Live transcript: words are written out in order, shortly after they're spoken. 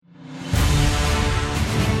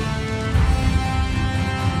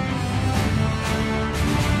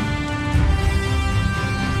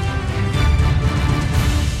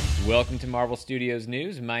Marvel Studios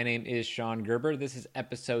News. My name is Sean Gerber. This is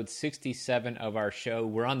episode 67 of our show.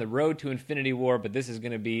 We're on the road to Infinity War, but this is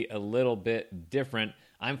going to be a little bit different.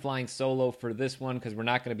 I'm flying solo for this one because we're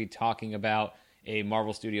not going to be talking about a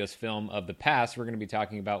Marvel Studios film of the past. We're going to be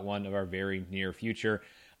talking about one of our very near future.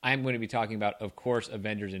 I'm going to be talking about, of course,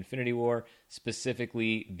 Avengers Infinity War,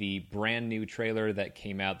 specifically the brand new trailer that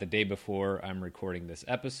came out the day before I'm recording this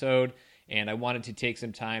episode. And I wanted to take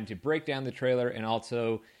some time to break down the trailer and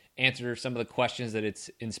also answer some of the questions that it's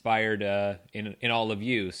inspired in all of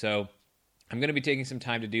you. So I'm going to be taking some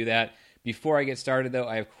time to do that. Before I get started, though,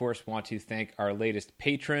 I, of course, want to thank our latest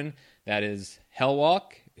patron. That is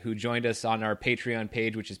Hellwalk, who joined us on our Patreon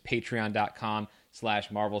page, which is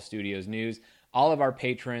patreon.com/Marvel Studios News. All of our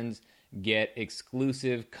patrons get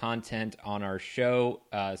exclusive content on our show.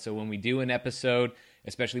 So when we do an episode,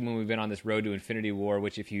 especially when we've been on this road to Infinity War,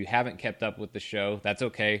 which if you haven't kept up with the show, that's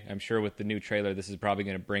okay. I'm sure with the new trailer, this is probably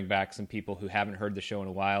going to bring back some people who haven't heard the show in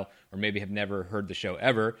a while or maybe have never heard the show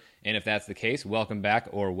ever. And if that's the case, welcome back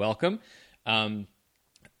or welcome.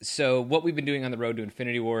 So what we've been doing on the road to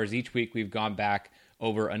Infinity War is each week we've gone back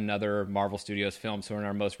over another Marvel Studios film. So in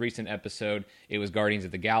our most recent episode, it was Guardians of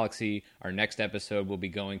the Galaxy. Our next episode will be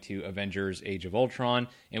going to Avengers Age of Ultron.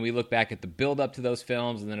 And we look back at the build-up to those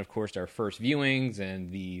films, and then, of course, our first viewings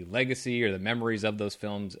and the legacy or the memories of those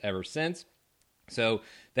films ever since. So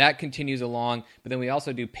that continues along. But then we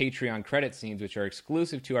also do Patreon credit scenes, which are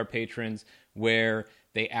exclusive to our patrons, where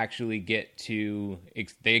they actually get to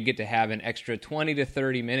have an extra 20 to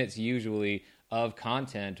 30 minutes usually of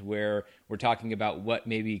content where we're talking about what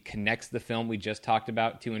maybe connects the film we just talked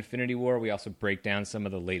about to Infinity War. We also break down some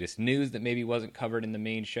of the latest news that maybe wasn't covered in the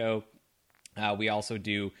main show. We also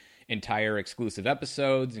do entire exclusive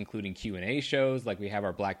episodes, including Q&A shows, like we have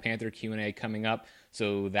our Black Panther Q&A coming up.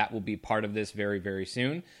 So that will be part of this very, very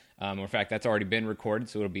soon. In fact, that's already been recorded,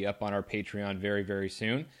 so it'll be up on our Patreon very, very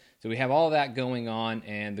soon. So we have all that going on,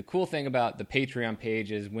 and the cool thing about the Patreon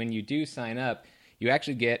page is when you do sign up, you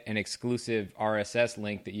actually get an exclusive RSS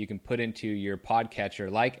link that you can put into your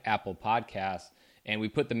podcatcher like Apple Podcasts. And we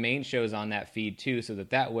put the main shows on that feed too, so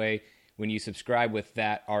that way, when you subscribe with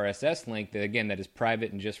that RSS link, that again, that is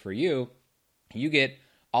private and just for you, you get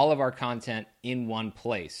all of our content in one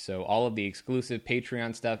place. So all of the exclusive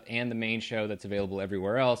Patreon stuff and the main show that's available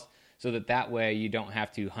everywhere else, so that way you don't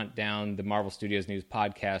have to hunt down the Marvel Studios News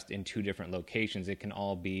podcast in two different locations. It can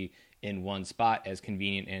all be in one spot as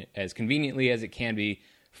conveniently as it can be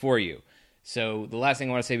for you. So the last thing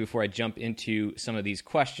I want to say before I jump into some of these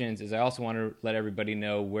questions is I also want to let everybody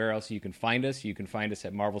know where else you can find us. You can find us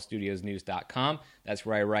at marvelstudiosnews.com. That's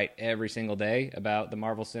where I write every single day about the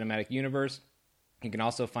Marvel Cinematic Universe. You can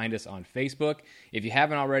also find us on Facebook. If you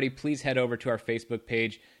haven't already, please head over to our Facebook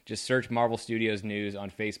page. Just search Marvel Studios News on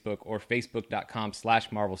Facebook or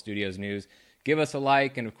facebook.com/Marvel Studios News. Give us a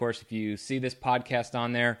like, and of course, if you see this podcast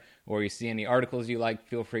on there or you see any articles you like,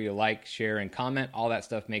 feel free to like, share, and comment. All that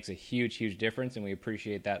stuff makes a huge, huge difference, and we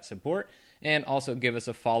appreciate that support. And also give us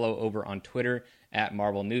a follow over on Twitter at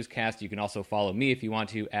Marvel Newscast. You can also follow me if you want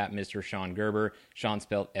to at Mr. Sean Gerber, Sean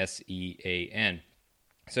spelled S-E-A-N.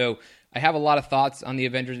 So I have a lot of thoughts on the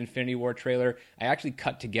Avengers Infinity War trailer. I actually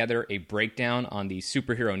cut together a breakdown on the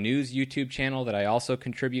Superhero News YouTube channel that I also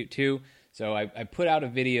contribute to. So I put out a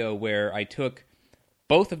video where I took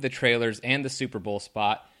both of the trailers and the Super Bowl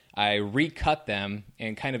spot. I recut them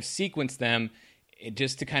and kind of sequenced them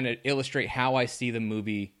just to kind of illustrate how I see the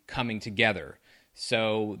movie coming together.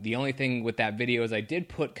 So the only thing with that video is I did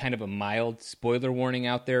put kind of a mild spoiler warning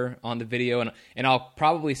out there on the video, and I'll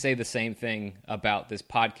probably say the same thing about this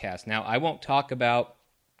podcast. Now, I won't talk about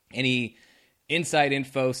any inside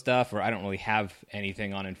info stuff, or I don't really have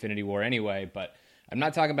anything on Infinity War anyway, but I'm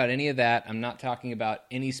not talking about any of that. I'm not talking about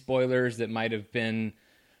any spoilers that might have been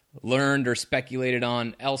learned or speculated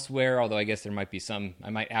on elsewhere, although I guess there might be some. I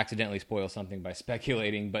might accidentally spoil something by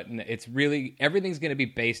speculating, but it's really, everything's going to be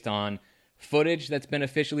based on footage that's been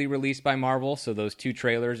officially released by Marvel, so those two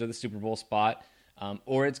trailers of the Super Bowl spot,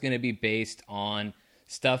 or it's going to be based on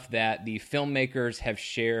stuff that the filmmakers have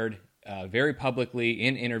shared very publicly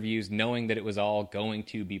in interviews, knowing that it was all going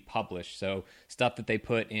to be published. So stuff that they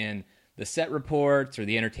put in the set reports or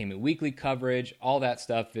the Entertainment Weekly coverage, all that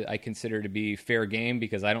stuff I consider to be fair game,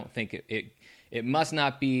 because I don't think it must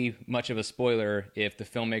not be much of a spoiler if the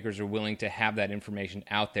filmmakers are willing to have that information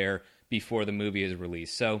out there before the movie is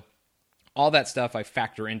released. So all that stuff I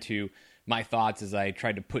factor into my thoughts as I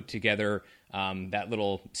tried to put together that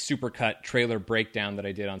little supercut trailer breakdown that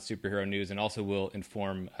I did on Superhero News, and also will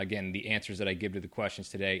inform, again, the answers that I give to the questions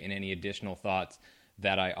today and any additional thoughts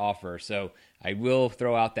that I offer. So I will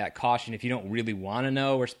throw out that caution. If you don't really want to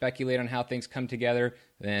know or speculate on how things come together,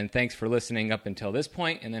 then thanks for listening up until this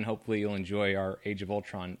point, and then hopefully you'll enjoy our Age of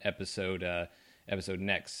Ultron episode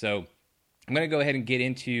next. So I'm going to go ahead and get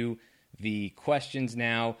into the questions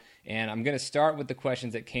now, and I'm going to start with the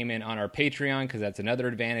questions that came in on our Patreon, because that's another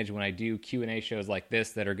advantage when I do Q&A shows like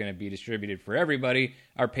this that are going to be distributed for everybody.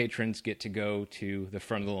 Our patrons get to go to the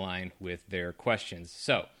front of the line with their questions.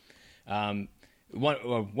 So one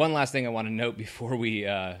last thing I want to note before we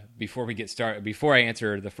get started, before I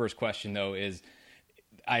answer the first question, though, is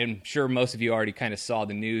I'm sure most of you already kind of saw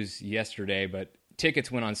the news yesterday, but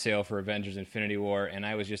tickets went on sale for Avengers Infinity War, and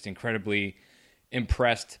I was just incredibly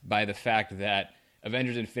impressed by the fact that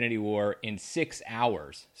Avengers Infinity War in 6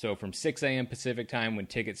 hours, so from 6 a.m. Pacific time when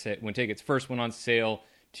tickets first went on sale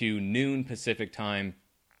to noon Pacific time,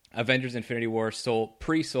 Avengers Infinity War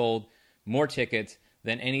pre-sold more tickets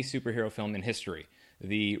than any superhero film in history.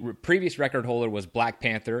 The previous record holder was Black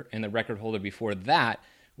Panther, and the record holder before that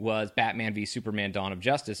was Batman v Superman: Dawn of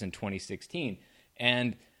Justice in 2016.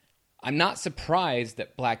 And I'm not surprised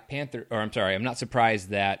that I'm not surprised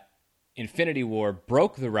that Infinity War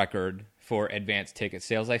broke the record for advanced ticket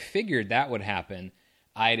sales. I figured that would happen.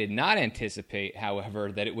 I did not anticipate,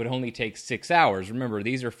 however, that it would only take 6 hours. Remember,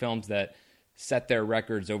 these are films that set their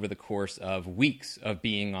records over the course of weeks of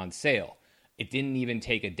being on sale. It didn't even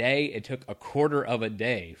take a day. It took a quarter of a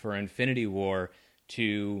day for Infinity War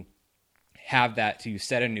to have that, to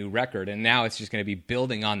set a new record. And now it's just going to be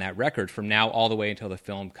building on that record from now all the way until the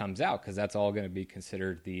film comes out, because that's all going to be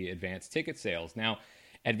considered the advanced ticket sales. Now,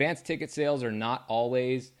 advanced ticket sales are not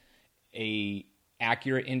always a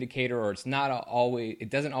accurate indicator, or it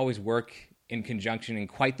doesn't always work in conjunction in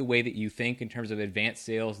quite the way that you think in terms of advanced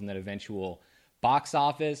sales and that eventual box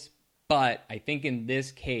office. But I think in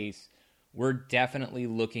this case, we're definitely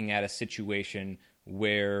looking at a situation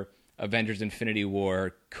where Avengers Infinity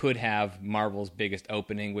War could have Marvel's biggest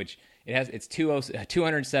opening, which it's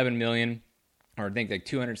 207 million, or I think like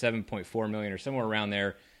 207.4 million or somewhere around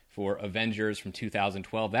there for Avengers from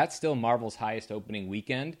 2012. That's still Marvel's highest opening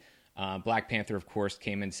weekend. Black Panther, of course,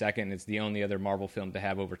 came in second. It's the only other Marvel film to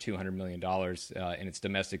have over $200 million in its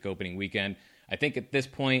domestic opening weekend. I think at this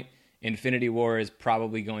point, Infinity War is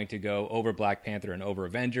probably going to go over Black Panther and over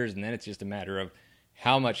Avengers, and then it's just a matter of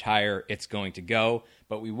how much higher it's going to go.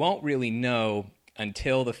 But we won't really know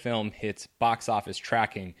until the film hits box office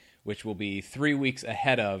tracking, which will be 3 weeks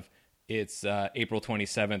ahead of its April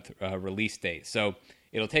 27th release date. So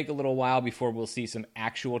it'll take a little while before we'll see some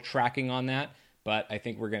actual tracking on that, but I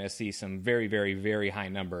think we're going to see some very, very, very high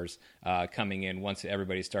numbers coming in once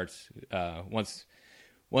everybody starts, once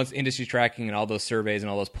industry tracking and all those surveys and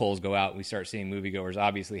all those polls go out, we start seeing moviegoers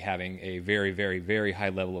obviously having a very, very, very high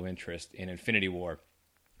level of interest in Infinity War.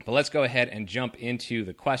 But let's go ahead and jump into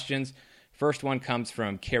the questions. First one comes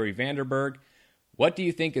from Carrie Vanderberg. What do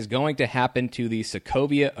you think is going to happen to the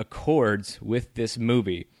Sokovia Accords with this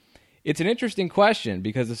movie? It's an interesting question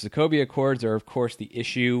because the Sokovia Accords are, of course, the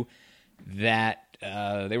issue that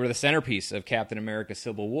they were the centerpiece of Captain America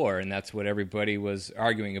Civil War, and that's what everybody was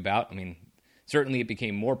arguing about. I mean, certainly it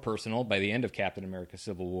became more personal by the end of Captain America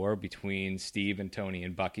Civil War between Steve and Tony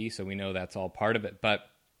and Bucky, so we know that's all part of it. But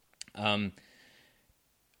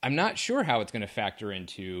I'm not sure how it's going to factor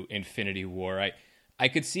into Infinity War. I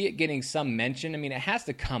could see it getting some mention. I mean, it has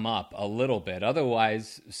to come up a little bit.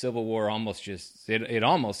 Otherwise, Civil War almost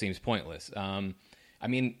seems pointless. I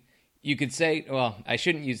mean, you could say, well, I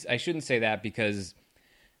shouldn't say that because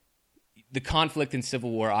the conflict in Civil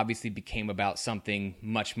War obviously became about something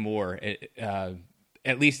much more,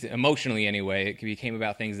 at least emotionally anyway. It became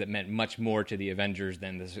about things that meant much more to the Avengers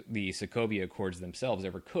than the Sokovia Accords themselves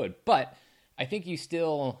ever could. But I think you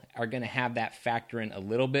still are going to have that factor in a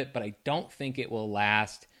little bit, but I don't think it will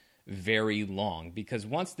last very long, because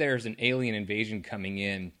once there's an alien invasion coming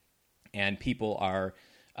in and people are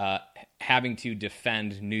having to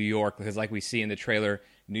defend New York, because like we see in the trailer,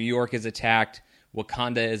 New York is attacked,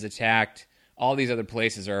 Wakanda is attacked, all these other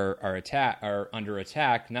places are under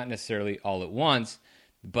attack, not necessarily all at once,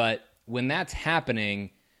 but when that's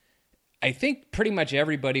happening, I think pretty much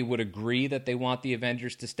everybody would agree that they want the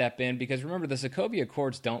Avengers to step in, because remember, the Sokovia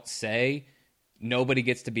Accords don't say nobody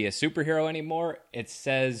gets to be a superhero anymore.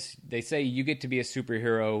 They say you get to be a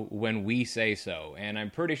superhero when we say so. And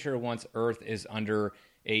I'm pretty sure once Earth is under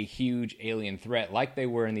a huge alien threat, like they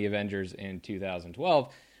were in the Avengers in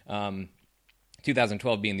 2012,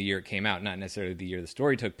 2012 being the year it came out, not necessarily the year the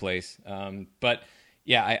story took place. But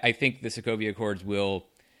yeah, I think the Sokovia Accords will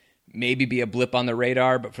maybe be a blip on the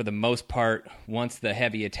radar, but for the most part, once the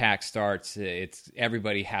heavy attack starts,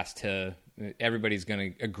 everybody's going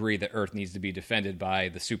to agree that Earth needs to be defended by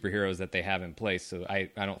the superheroes that they have in place. So I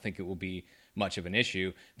don't think it will be much of an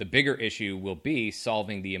issue. The bigger issue will be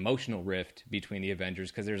solving the emotional rift between the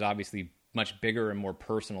Avengers, because there's obviously much bigger and more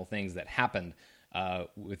personal things that happened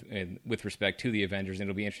with respect to the Avengers, and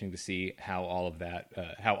it'll be interesting to see how all of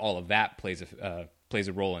that plays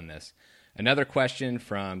a role in this. Another question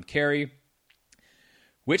from Carrie: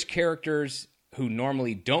 which characters who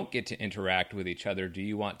normally don't get to interact with each other do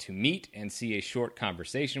you want to meet and see a short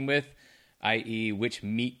conversation with? I.e., which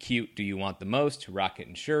meet cute do you want the most? Rocket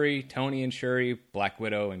and Shuri, Tony and Shuri, Black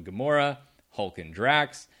Widow and Gamora, Hulk and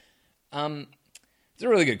Drax. It's a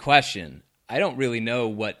really good question. I don't really know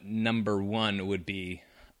what number one would be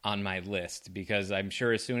on my list, because I'm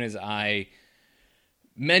sure as soon as I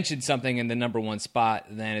mention something in the number one spot,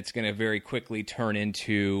 then it's going to very quickly turn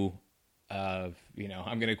into, I'm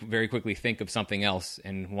going to very quickly think of something else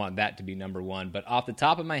and want that to be number one. But off the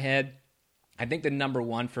top of my head, I think the number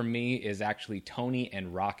one for me is actually Tony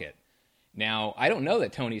and Rocket. Now, I don't know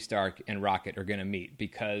that Tony Stark and Rocket are going to meet,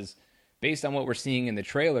 because based on what we're seeing in the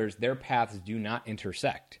trailers, their paths do not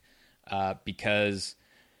intersect. Because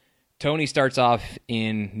Tony starts off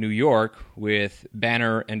in New York with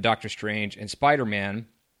Banner and Doctor Strange and Spider-Man.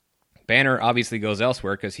 Banner obviously goes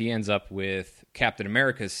elsewhere because he ends up with Captain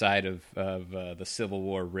America's side of the Civil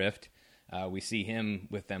War rift. We see him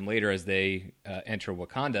with them later as they enter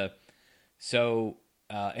Wakanda. So,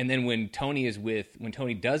 and then when Tony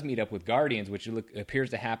does meet up with Guardians, which appears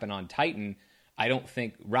to happen on Titan, I don't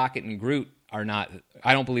believe Rocket and Groot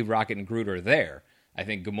are there. I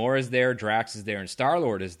think Gamora is there, Drax is there, and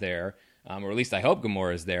Star-Lord is there. Or at least I hope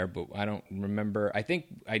Gamora is there, but I don't remember. I think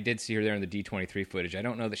I did see her there in the D23 footage. I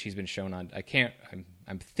don't know that she's been shown on.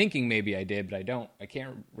 I'm thinking maybe I did, but I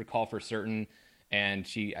can't recall for certain. And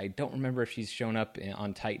I don't remember if she's shown up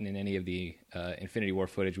on Titan in any of the Infinity War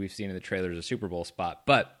footage we've seen in the trailer as a Super Bowl spot.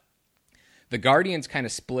 But the Guardians kind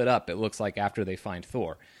of split up, it looks like, after they find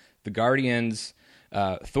Thor. The Guardians,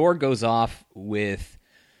 Thor goes off with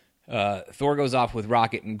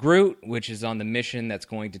Rocket and Groot, which is on the mission that's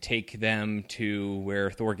going to take them to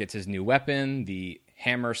where Thor gets his new weapon, the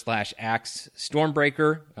hammer/axe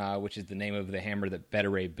Stormbreaker, which is the name of the hammer that Beta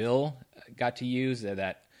Ray Bill got to use,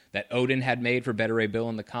 that Odin had made for Beta Ray Bill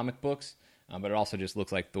in the comic books. But it also just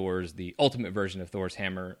looks like the ultimate version of Thor's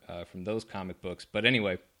hammer from those comic books. But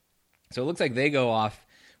anyway, so it looks like they go off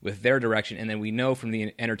with their direction, and then we know from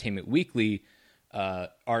the Entertainment Weekly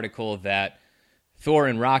article that Thor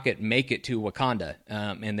and Rocket make it to Wakanda,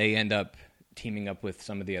 and they end up teaming up with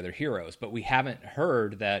some of the other heroes. But we haven't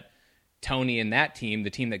heard that Tony and that team, the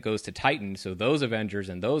team that goes to Titan, so those Avengers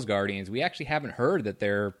and those Guardians, we actually haven't heard that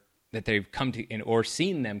they've come to or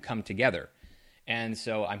seen them come together. And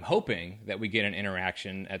so I'm hoping that we get an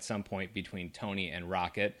interaction at some point between Tony and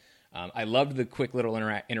Rocket. I loved the quick little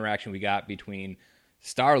interaction we got between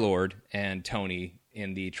Star-Lord and Tony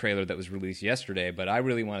in the trailer that was released yesterday, but I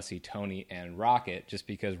really want to see Tony and Rocket, just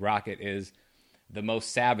because Rocket is the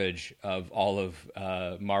most savage of all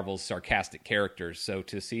of Marvel's sarcastic characters. So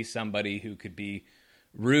to see somebody who could be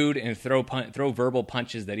rude and throw verbal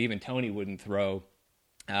punches that even Tony wouldn't throw,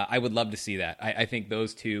 I would love to see that. I think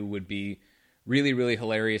those two would be really, really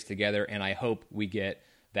hilarious together, and I hope we get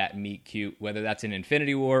that meet cute, whether that's in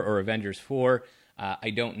Infinity War or Avengers 4.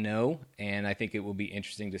 I don't know, and I think it will be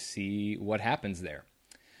interesting to see what happens there.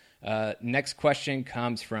 Next question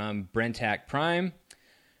comes from Brentak Prime.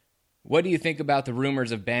 What do you think about the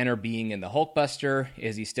rumors of Banner being in the Hulkbuster?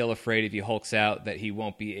 Is he still afraid if he hulks out that he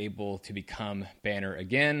won't be able to become Banner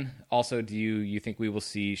again? Also, do you think we will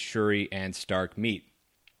see Shuri and Stark meet?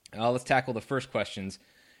 Let's tackle the first questions.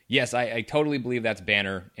 Yes, I totally believe that's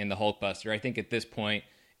Banner in the Hulkbuster. I think at this point,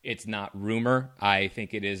 it's not rumor. I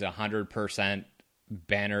think it is 100%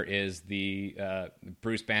 Banner is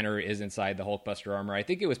Bruce Banner is inside the Hulkbuster armor. I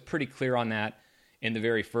think it was pretty clear on that in the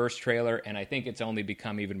very first trailer, and I think it's only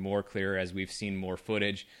become even more clear as we've seen more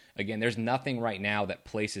footage. Again, there's nothing right now that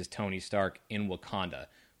places Tony Stark in Wakanda.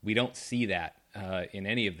 We don't see that in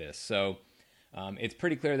any of this. So it's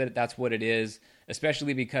pretty clear that that's what it is,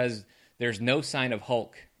 especially because there's no sign of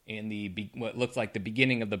Hulk in what looks like the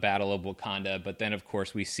beginning of the Battle of Wakanda, but then, of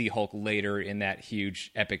course, we see Hulk later in that huge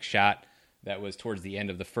epic shot that was towards the end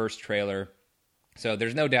of the first trailer. So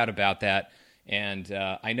there's no doubt about that. And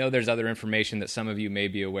I know there's other information that some of you may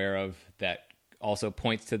be aware of that also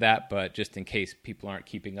points to that, but just in case people aren't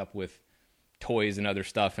keeping up with toys and other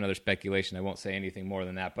stuff and other speculation, I won't say anything more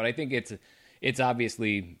than that. But I think it's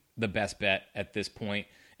obviously the best bet at this point,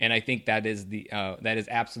 and I think that is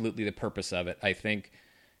absolutely the purpose of it. I think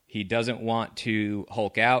He doesn't want to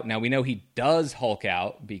Hulk out. Now, we know he does Hulk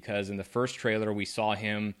out because in the first trailer we saw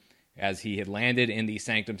him as he had landed in the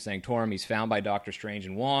Sanctum Sanctorum. He's found by Doctor Strange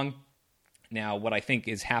and Wong. Now, what I think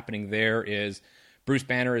is happening there is Bruce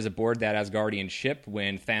Banner is aboard that Asgardian ship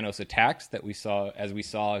when Thanos attacks, as we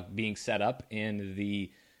saw being set up in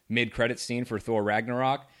the mid-credits scene for Thor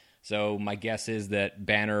Ragnarok. So my guess is that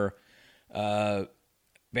Banner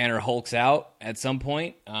hulks out at some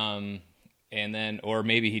point, and then, or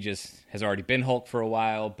maybe he just has already been Hulk for a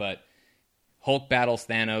while, but Hulk battles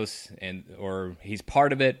Thanos, or he's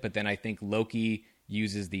part of it, but then I think Loki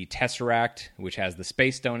uses the Tesseract, which has the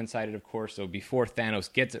Space Stone inside it, of course. So before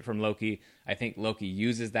Thanos gets it from Loki, I think Loki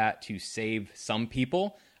uses that to save some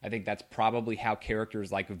people. I think that's probably how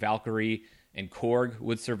characters like Valkyrie and Korg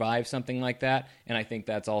would survive something like that. And I think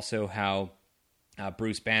that's also how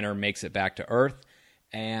Bruce Banner makes it back to Earth.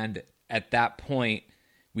 And at that point,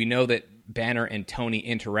 we know that Banner and Tony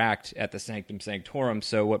interact at the Sanctum Sanctorum,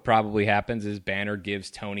 so what probably happens is Banner gives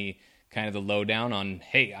Tony kind of the lowdown on,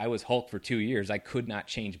 hey, I was Hulk for 2 years. I could not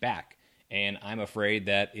change back. And I'm afraid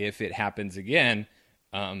that if it happens again,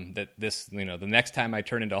 that this, the next time I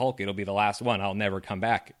turn into Hulk, it'll be the last one. I'll never come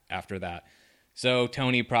back after that. So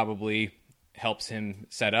Tony probably helps him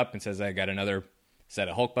set up and says, I got another set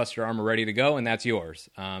of Hulkbuster armor ready to go, and that's yours.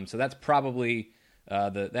 So that's probably...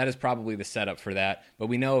 that is probably the setup for that. But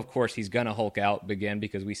we know, of course, he's going to Hulk out again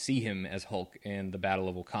because we see him as Hulk in the Battle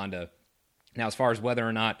of Wakanda. Now, as far as whether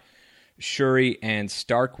or not Shuri and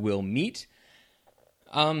Stark will meet,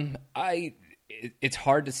 it's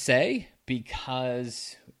hard to say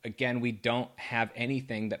because, again, we don't have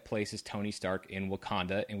anything that places Tony Stark in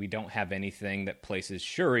Wakanda, and we don't have anything that places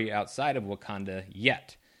Shuri outside of Wakanda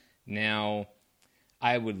yet. Now,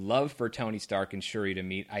 I would love for Tony Stark and Shuri to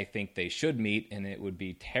meet. I think they should meet, and it would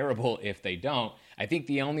be terrible if they don't. I think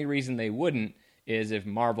the only reason they wouldn't is if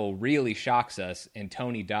Marvel really shocks us and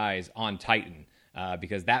Tony dies on Titan,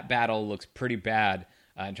 because that battle looks pretty bad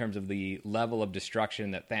in terms of the level of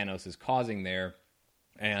destruction that Thanos is causing there.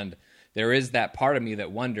 And there is that part of me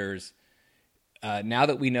that wonders, now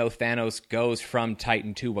that we know Thanos goes from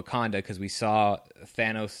Titan to Wakanda, because we saw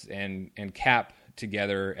Thanos and Cap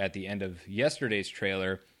together at the end of yesterday's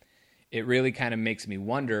trailer, it really kind of makes me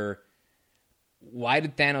wonder, why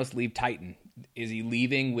did Thanos leave Titan? Is he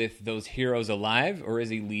leaving with those heroes alive, or is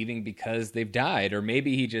he leaving because they've died? Or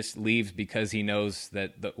maybe he just leaves because he knows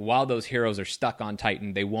that while those heroes are stuck on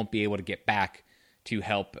Titan, they won't be able to get back to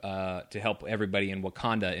help everybody in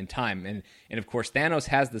Wakanda in time. And of course, Thanos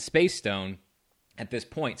has the Space Stone at this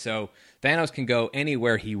point, so Thanos can go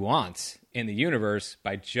anywhere he wants in the universe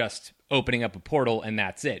by just opening up a portal, and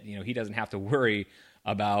that's it. He doesn't have to worry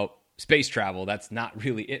about space travel. That's not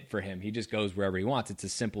really it for him. He just goes wherever he wants. It's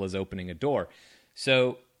as simple as opening a door.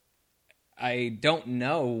 So I don't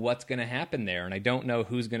know what's going to happen there, and I don't know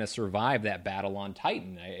who's going to survive that battle on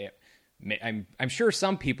Titan. I'm sure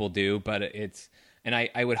some people do, but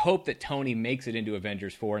I would hope that Tony makes it into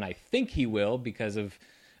Avengers 4, and I think he will because of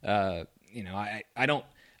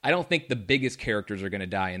I don't think the biggest characters are going to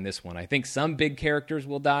die in this one. I think some big characters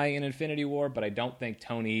will die in Infinity War, but I don't think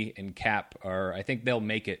Tony and Cap are... I think they'll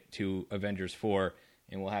make it to Avengers 4,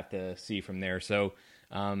 and we'll have to see from there. So,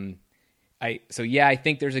 I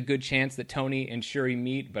think there's a good chance that Tony and Shuri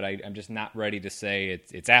meet, but I'm just not ready to say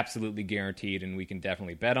it's absolutely guaranteed, and we can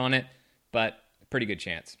definitely bet on it, but pretty good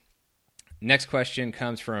chance. Next question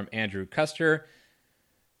comes from Andrew Custer.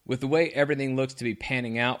 With the way everything looks to be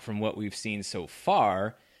panning out from what we've seen so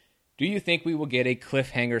far, do you think we will get a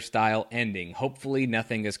cliffhanger-style ending? Hopefully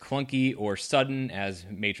nothing as clunky or sudden as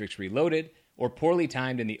Matrix Reloaded, or poorly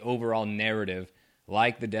timed in the overall narrative,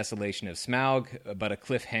 like the desolation of Smaug, but a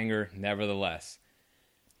cliffhanger nevertheless.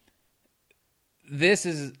 This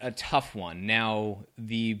is a tough one. Now,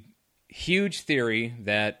 the huge theory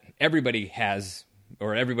that everybody has,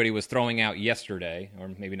 or everybody was throwing out yesterday, or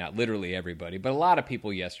maybe not literally everybody, but a lot of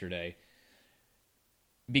people yesterday,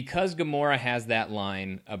 because Gamora has that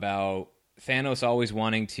line about Thanos always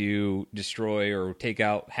wanting to destroy or take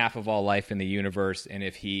out half of all life in the universe, and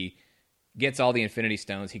if he gets all the Infinity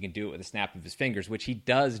Stones, he can do it with a snap of his fingers, which he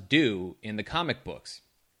does do in the comic books.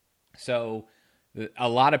 So a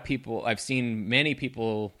lot of people, I've seen many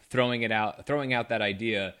people throwing out that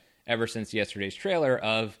idea ever since yesterday's trailer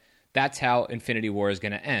of that's how Infinity War is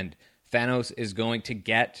going to end. Thanos is going to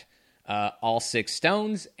get all 6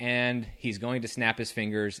 stones, and he's going to snap his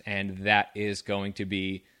fingers, and that is going to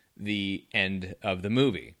be the end of the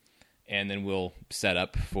movie. And then we'll set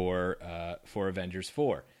up for Avengers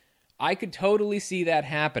 4. I could totally see that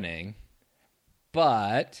happening,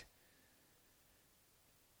 but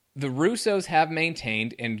the Russos have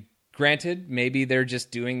maintained, and Granted, maybe they're just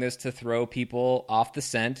doing this to throw people off the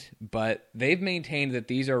scent, but they've maintained that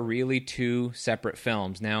these are really two separate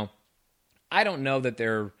films. Now, I don't know that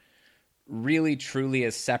they're really truly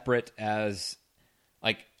as separate as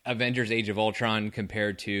like Avengers Age of Ultron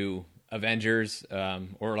compared to Avengers,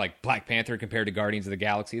 or like Black Panther compared to Guardians of the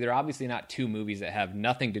Galaxy. They're obviously not two movies that have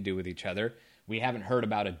nothing to do with each other. We haven't heard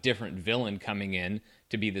about a different villain coming in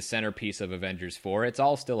to be the centerpiece of Avengers 4. It's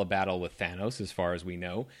all still a battle with Thanos as far as we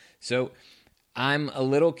know. So I'm a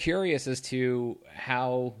little curious as to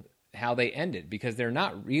how they end it, because they're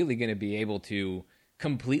not really going to be able to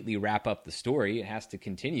completely wrap up the story. It has to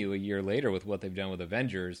continue a year later with what they've done with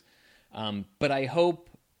Avengers. But I hope,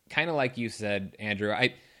 kind of like you said, Andrew,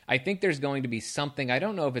 I think there's going to be something. I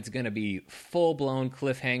don't know if it's going to be full-blown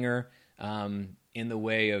cliffhanger, in the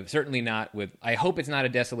way of, certainly not with, I hope it's not a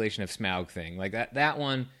Desolation of Smaug thing. Like that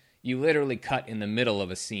one, you literally cut in the middle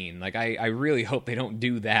of a scene. Like I really hope they don't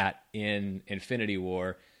do that in Infinity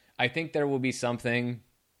War. I think there will be something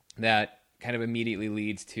that kind of immediately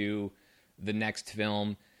leads to the next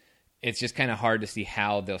film. It's just kind of hard to see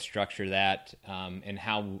how they'll structure that, and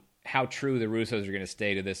how true the Russos are going to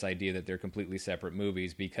stay to this idea that they're completely separate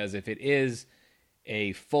movies, because if it is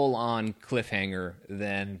a full-on cliffhanger,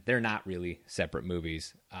 then they're not really separate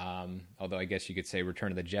movies. Although I guess you could say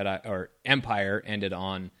Return of the Jedi or Empire ended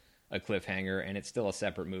on a cliffhanger, and it's still a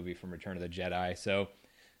separate movie from Return of the Jedi. So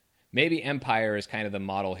maybe Empire is kind of the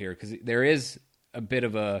model here, because there is a bit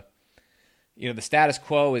of a, the status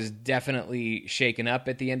quo is definitely shaken up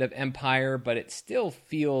at the end of Empire, but it still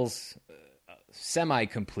feels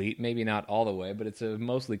semi-complete, maybe not all the way, but it's a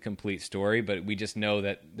mostly complete story. But we just know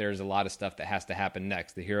that there's a lot of stuff that has to happen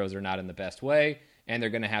next. The heroes are not in the best way, and they're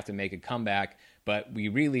going to have to make a comeback. But we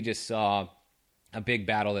really just saw a big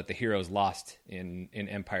battle that the heroes lost in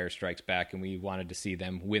Empire Strikes Back, and we wanted to see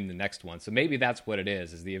them win the next one. So maybe that's what it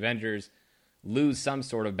is the Avengers lose some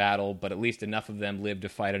sort of battle, but at least enough of them live to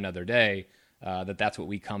fight another day, that's what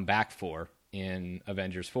we come back for in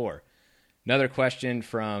Avengers 4. Another question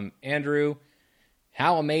from Andrew.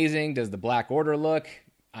 How amazing does the Black Order look?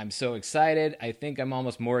 I'm so excited. I think I'm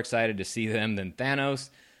almost more excited to see them than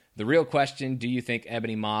Thanos. The real question, do you think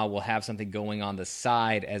Ebony Maw will have something going on the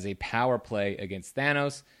side as a power play against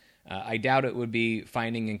Thanos? I doubt it would be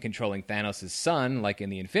finding and controlling Thanos' son, like in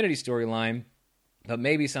the Infinity storyline, but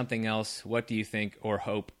maybe something else. What do you think or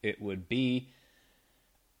hope it would be?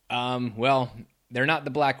 Well, they're not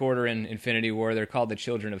the Black Order in Infinity War. They're called the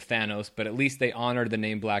Children of Thanos, but at least they honored the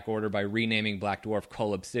name Black Order by renaming Black Dwarf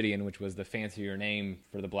Cull Obsidian, which was the fancier name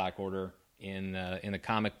for the Black Order in the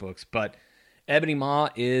comic books. But Ebony Maw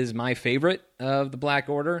is my favorite of the Black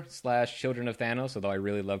Order / Children of Thanos, although I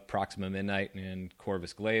really love Proxima Midnight and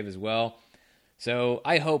Corvus Glaive as well. So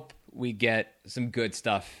I hope we get some good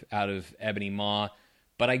stuff out of Ebony Maw,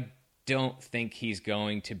 but I don't think he's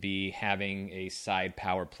going to be having a side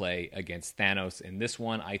power play against Thanos in this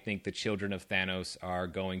one. I think the Children of Thanos are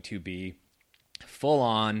going to be full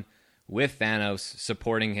on with Thanos,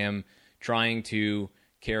 supporting him, trying to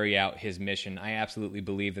carry out his mission. I absolutely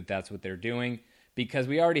believe that that's what they're doing, because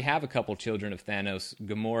we already have a couple Children of Thanos,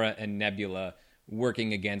 Gamora and Nebula,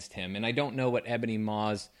 working against him. And I don't know what Ebony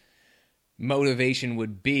Maw's motivation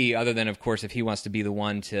would be, other than, of course, if he wants to be the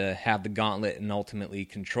one to have the gauntlet and ultimately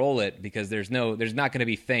control it, because there's not going to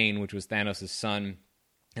be Thane, which was Thanos' son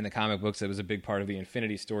in the comic books. That was a big part of the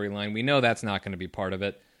Infinity storyline. We know that's not going to be part of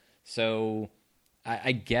it. So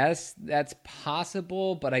I guess that's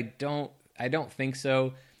possible, but I don't think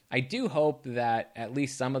so. I do hope that at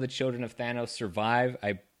least some of the Children of Thanos survive.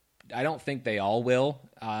 I don't think they all will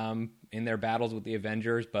in their battles with the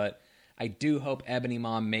Avengers, but I do hope Ebony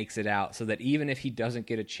Maw makes it out, so that even if he doesn't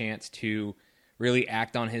get a chance to really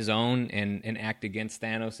act on his own and act against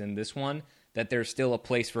Thanos in this one, that there's still a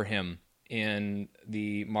place for him in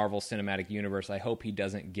the Marvel Cinematic Universe. I hope he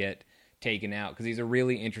doesn't get taken out, because he's a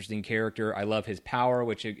really interesting character. I love his power,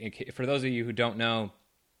 which, for those of you who don't know,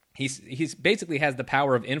 he's basically has the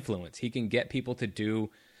power of influence. He can get people to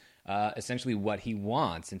do essentially what he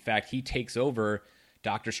wants. In fact, he takes over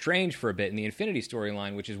Doctor Strange for a bit in the Infinity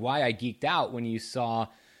storyline, which is why I geeked out when you saw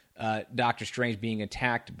Doctor Strange being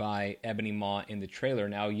attacked by Ebony Maw in the trailer.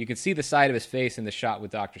 Now, you can see the side of his face in the shot with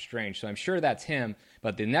Doctor Strange, so I'm sure that's him.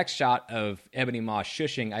 But the next shot of Ebony Maw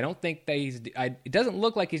shushing, I don't think that it doesn't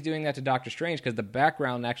look like he's doing that to Doctor Strange, because the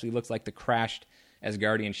background actually looks like the crashed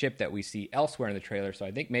Asgardian ship that we see elsewhere in the trailer. So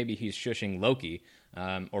I think maybe he's shushing Loki,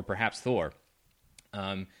 or perhaps Thor.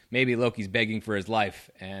 Maybe Loki's begging for his life,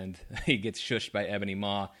 and he gets shushed by Ebony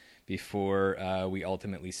Maw before we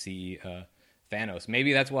ultimately see Thanos.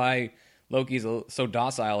 Maybe that's why Loki's so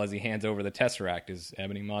docile as he hands over the Tesseract, is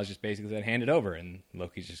Ebony Maw's just basically said, hand it over, and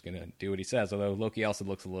Loki's just going to do what he says, although Loki also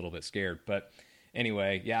looks a little bit scared. But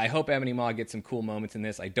anyway, yeah, I hope Ebony Maw gets some cool moments in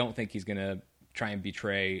this. I don't think he's going to try and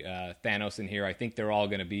betray Thanos in here. I think they're all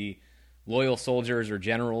going to be loyal soldiers or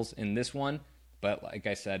generals in this one. But like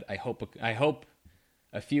I said, I hope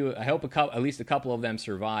at least a couple of them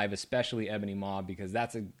survive, especially Ebony Maw, because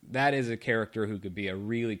that is a character who could be a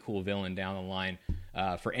really cool villain down the line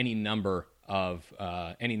for any number of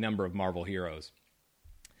Marvel heroes.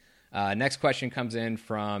 Next question comes in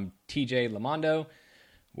from TJ Lamondo.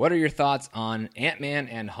 What are your thoughts on Ant-Man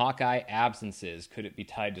and Hawkeye absences? Could it be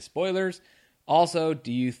tied to spoilers? Also,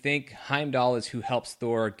 do you think Heimdall is who helps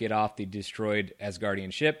Thor get off the destroyed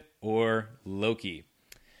Asgardian ship, or Loki?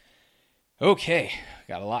 Okay,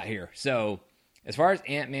 got a lot here. So, as far as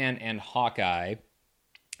Ant-Man and Hawkeye,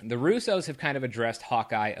 the Russos have kind of addressed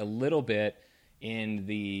Hawkeye a little bit in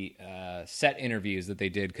the set interviews that they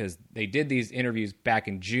did, because they did these interviews back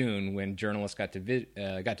in June when journalists got to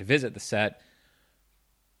visit the set.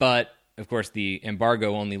 But, of course, the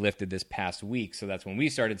embargo only lifted this past week, so that's when we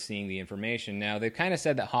started seeing the information. Now, they've kind of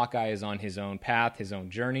said that Hawkeye is on his own path, his own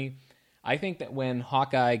journey. I think that when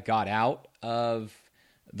Hawkeye got out of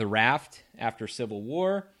the raft after Civil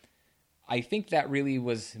War, I think that really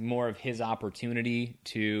was more of his opportunity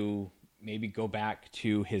to maybe go back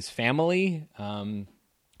to his family, or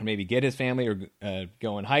maybe get his family, or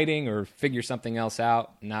go in hiding, or figure something else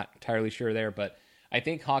out. Not entirely sure there, but I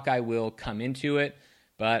think Hawkeye will come into it,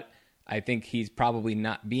 but I think he's probably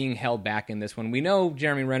not being held back in this one. We know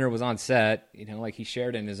Jeremy Renner was on set, like he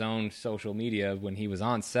shared in his own social media when he was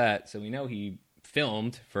on set, so we know he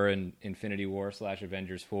filmed for an Infinity War /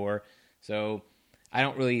 Avengers 4. So I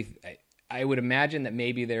would imagine that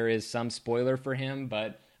maybe there is some spoiler for him,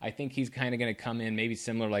 but I think he's kind of going to come in maybe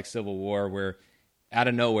similar like Civil War, where out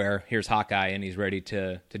of nowhere, here's Hawkeye, and he's ready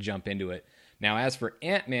to jump into it. Now, as for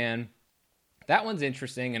Ant-Man, that one's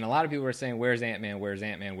interesting, and a lot of people are saying, where's Ant-Man, where's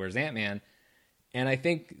Ant-Man, where's Ant-Man? And I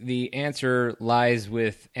think the answer lies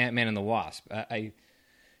with Ant-Man and the Wasp.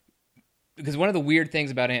 Because one of the weird things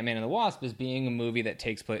about Ant-Man and the Wasp is being a movie that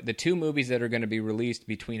takes place, the two movies that are going to be released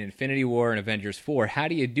between Infinity War and Avengers 4, how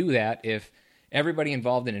do you do that if everybody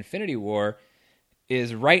involved in Infinity War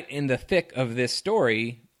is right in the thick of this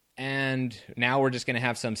story, and now we're just going to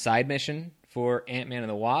have some side mission for Ant-Man and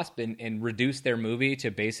the Wasp and reduce their movie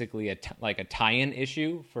to basically a tie-in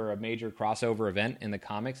issue for a major crossover event in the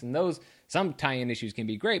comics? And some tie-in issues can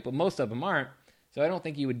be great, but most of them aren't. So I don't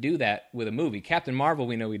think you would do that with a movie. Captain Marvel,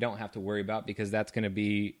 we know we don't have to worry about, because that's going to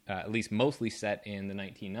be at least mostly set in the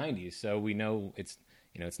 1990s. So we know it's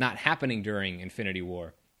not happening during Infinity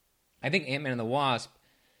War. I think Ant-Man and the Wasp,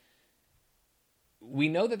 we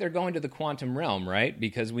know that they're going to the quantum realm, right?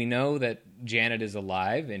 Because we know that Janet is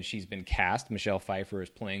alive and she's been cast. Michelle Pfeiffer is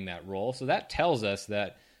playing that role. So that tells us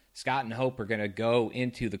that Scott and Hope are going to go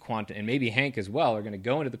into the quantum, and maybe Hank as well, are going to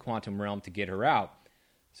go into the quantum realm to get her out.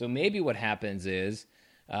 So maybe what happens is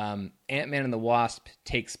Ant-Man and the Wasp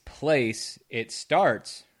takes place, it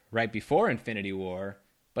starts right before Infinity War,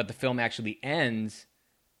 but the film actually ends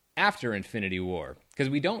after Infinity War. Because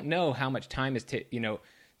we don't know how much time is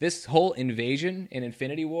this whole invasion in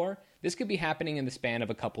Infinity War, this could be happening in the span of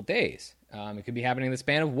a couple days. It could be happening in the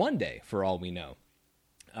span of one day, for all we know.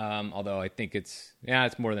 Although I think it's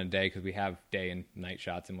more than a day, because we have day and night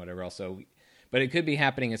shots and whatever else. But it could be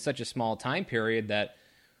happening in such a small time period that,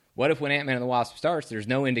 what if when Ant-Man and the Wasp starts, there's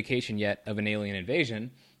no indication yet of an alien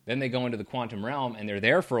invasion? Then they go into the quantum realm, and they're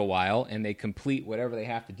there for a while, and they complete whatever they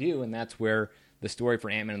have to do, and that's where the story for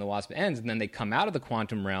Ant-Man and the Wasp ends. And then they come out of the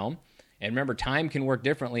quantum realm. And remember, time can work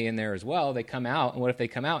differently in there as well. They come out, and what if they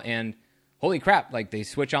come out and, holy crap, they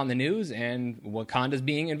switch on the news and Wakanda's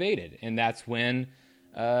being invaded. And that's when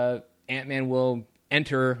Ant-Man will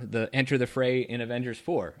enter the fray in Avengers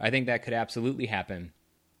 4. I think that could absolutely happen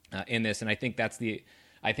in this, and I think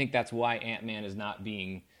that's why Ant-Man is not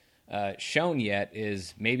being shown yet,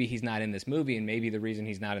 is maybe he's not in this movie, and maybe the reason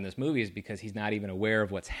he's not in this movie is because he's not even aware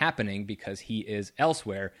of what's happening, because he is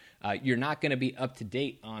elsewhere. You're not going to be up to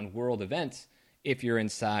date on world events if you're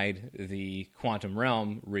inside the quantum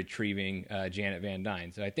realm retrieving Janet Van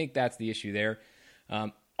Dyne. So I think that's the issue there.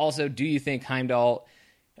 Also, do you think Heimdall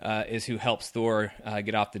is who helps Thor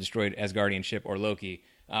get off the destroyed Asgardian ship, or Loki?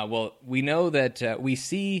 Well, we know that we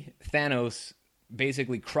see Thanos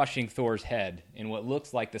basically crushing Thor's head in what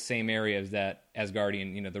looks like the same area as that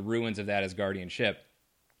Asgardian, the ruins of that Asgardian ship.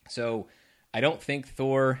 So I don't think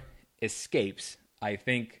Thor escapes. I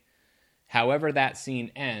think however that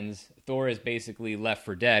scene ends, Thor is basically left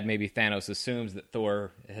for dead. Maybe Thanos assumes that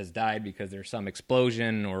Thor has died because there's some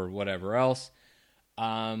explosion or whatever else.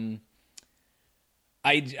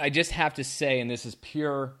 I just have to say, and this is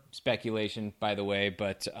pure speculation, by the way,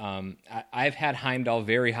 but I've had Heimdall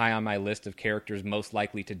very high on my list of characters most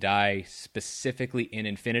likely to die, specifically in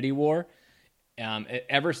Infinity War.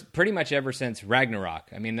 Pretty much ever since Ragnarok.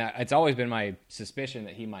 I mean, it's always been my suspicion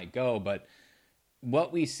that he might go, but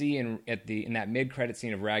what we see in that mid-credit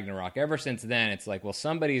scene of Ragnarok, ever since then, it's like, well,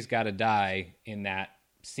 somebody's got to die in that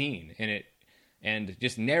scene, and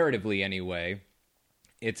just narratively anyway,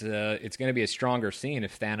 it's going to be a stronger scene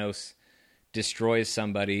if Thanos destroys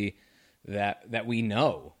somebody that we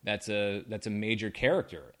know that's a major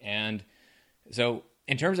character. And so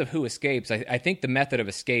in terms of who escapes, I think the method of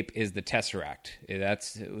escape is the Tesseract.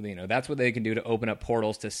 That's what they can do to open up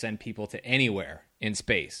portals to send people to anywhere in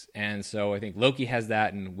space. And so I think Loki has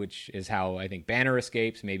that, and which is how I think Banner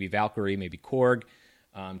escapes, maybe Valkyrie, maybe Korg,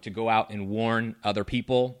 to go out and warn other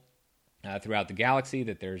people throughout the galaxy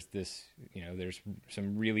that there's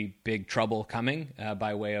some really big trouble coming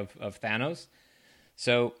by way of Thanos.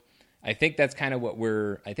 So I think that's kind of what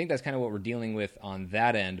we're dealing with on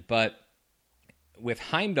that end. But with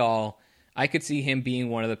Heimdall, I could see him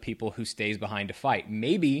being one of the people who stays behind to fight.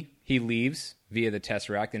 Maybe he leaves via the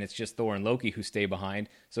Tesseract, and it's just Thor and Loki who stay behind.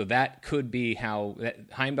 So that could be how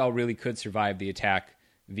Heimdall really could survive the attack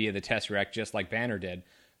via the Tesseract, just like Banner did.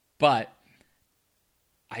 But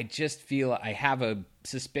I just feel I have a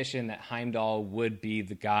suspicion that Heimdall would be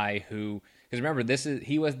the guy who, because remember,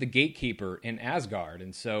 he was the gatekeeper in Asgard,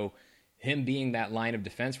 and so him being that line of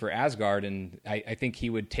defense for Asgard, and I think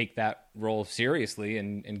he would take that role seriously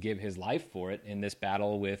and give his life for it in this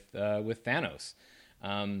battle with Thanos.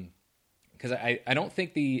 Because I don't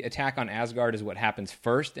think the attack on Asgard is what happens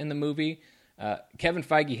first in the movie. Kevin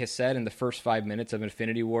Feige has said in the first 5 minutes of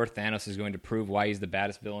Infinity War, Thanos is going to prove why he's the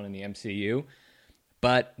baddest villain in the MCU.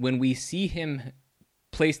 But when we see him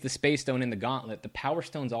place the Space Stone in the gauntlet, the Power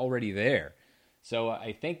Stone's already there. So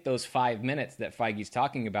I think those 5 minutes that Feige's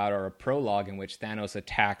talking about are a prologue in which Thanos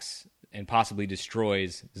attacks and possibly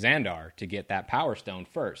destroys Xandar to get that Power Stone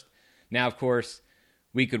first. Now, of course,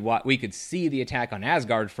 we could see the attack on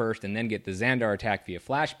Asgard first and then get the Xandar attack via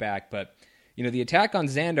flashback. But the attack on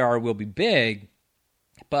Xandar will be big,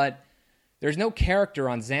 but there's no character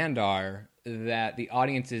on Xandar that the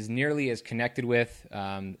audience is nearly as connected with,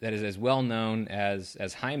 that is as well known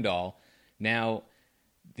as Heimdall. Now,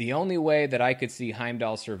 the only way that I could see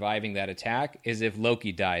Heimdall surviving that attack is if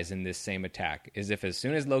Loki dies in this same attack, is if as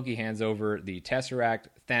soon as Loki hands over the Tesseract,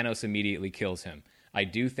 Thanos immediately kills him. I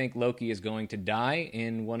do think Loki is going to die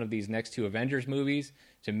in one of these next two Avengers movies.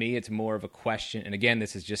 To me, it's more of a question, and again,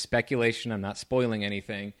 this is just speculation, I'm not spoiling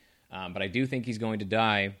anything, but I do think he's going to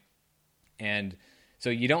die. And so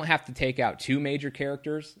you don't have to take out two major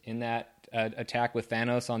characters in that attack with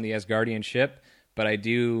Thanos on the Asgardian ship, but I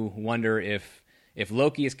do wonder if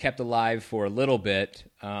Loki is kept alive for a little bit,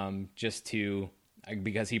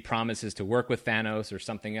 because he promises to work with Thanos or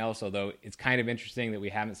something else, although it's kind of interesting that we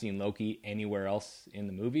haven't seen Loki anywhere else in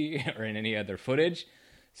the movie or in any other footage.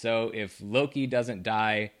 So if Loki doesn't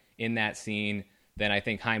die in that scene, then I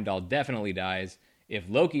think Heimdall definitely dies. If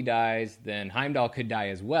Loki dies, then Heimdall could die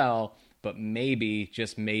as well, but maybe,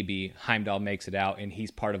 just maybe, Heimdall makes it out and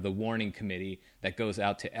he's part of the warning committee that goes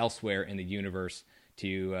out to elsewhere in the universe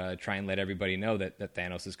to try and let everybody know that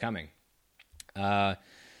Thanos is coming.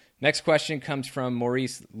 Next question comes from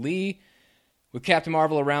Maurice Lee. With Captain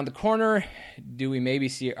Marvel around the corner, do we maybe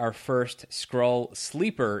see our first Skrull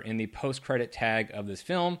sleeper in the post-credit tag of this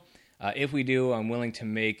film? If we do, I'm willing to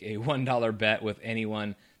make a $1 bet with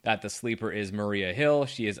anyone that the sleeper is Maria Hill.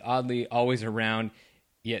 She is oddly always around,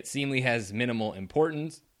 yet seemingly has minimal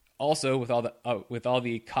importance. Also, with all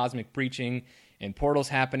the cosmic breaching and portals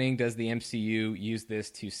happening, does the MCU use this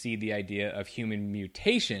to seed the idea of human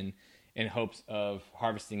mutation in hopes of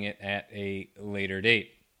harvesting it at a later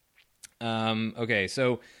date? Okay,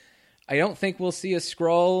 so I don't think we'll see a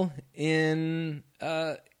Skrull in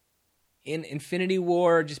Infinity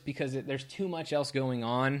War, just because there's too much else going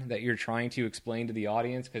on that you're trying to explain to the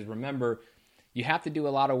audience. Because remember, you have to do a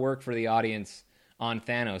lot of work for the audience on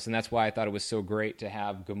Thanos, and that's why I thought it was so great to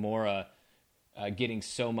have Gamora getting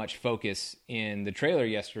so much focus in the trailer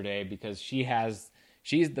yesterday, because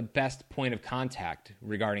she's the best point of contact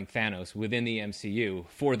regarding Thanos within the MCU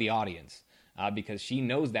for the audience. Because she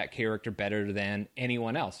knows that character better than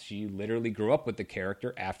anyone else. She literally grew up with the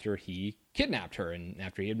character after he kidnapped her and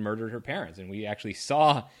after he had murdered her parents. And we actually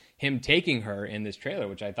saw him taking her in this trailer,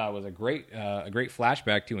 which I thought was a great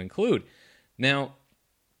flashback to include. Now,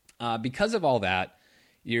 because of all that,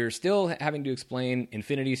 you're still having to explain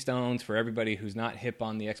Infinity Stones for everybody who's not hip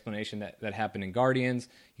on the explanation that happened in Guardians.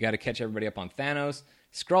 You got to catch everybody up on Thanos.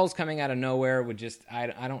 Skrulls coming out of nowhere would just,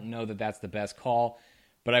 I don't know that that's the best call.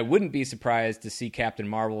 But I wouldn't be surprised to see Captain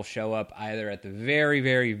Marvel show up either at the very,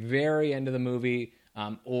 very, very end of the movie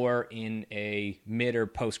or in a mid or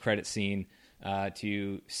post-credit scene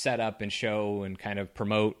to set up and show and kind of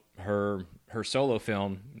promote her solo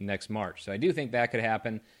film next March. So I do think that could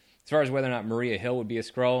happen. As far as whether or not Maria Hill would be a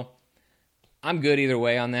Skrull, I'm good either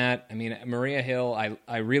way on that. I mean, Maria Hill,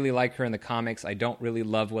 I really like her in the comics. I don't really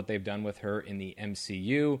love what they've done with her in the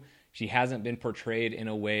MCU. She hasn't been portrayed in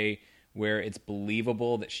a way where it's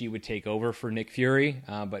believable that she would take over for Nick Fury,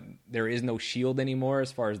 but there is no S.H.I.E.L.D. anymore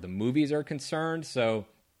as far as the movies are concerned, so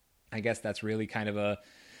I guess that's really kind of a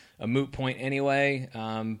moot point anyway.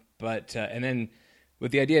 And then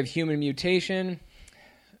with the idea of human mutation,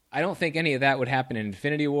 I don't think any of that would happen in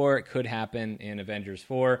Infinity War. It could happen in Avengers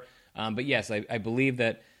 4, but yes, I believe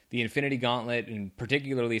that the Infinity Gauntlet, and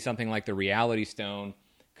particularly something like the Reality Stone,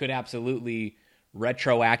 could absolutely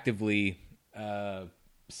retroactively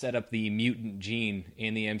set up the mutant gene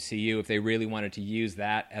in the MCU if they really wanted to use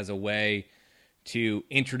that as a way to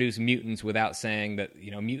introduce mutants without saying that,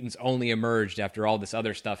 mutants only emerged after all this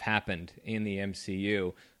other stuff happened in the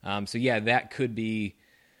MCU. So yeah, that could be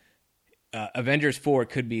Avengers 4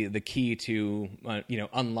 could be the key to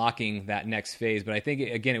unlocking that next phase. But I think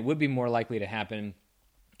again, it would be more likely to happen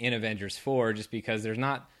in Avengers 4 just because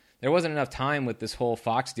there wasn't enough time with this whole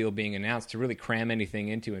Fox deal being announced to really cram anything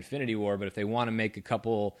into Infinity War. But if they want to make a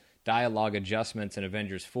couple dialogue adjustments in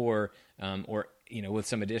Avengers 4, or with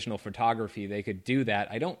some additional photography, they could do that.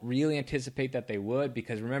 I don't really anticipate that they would,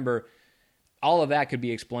 because remember, all of that could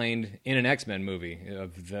be explained in an X-Men movie.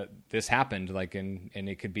 This happened, and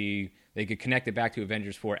it could be, they could connect it back to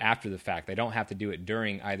Avengers 4 after the fact. They don't have to do it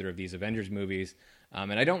during either of these Avengers movies,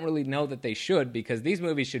 and I don't really know that they should, because these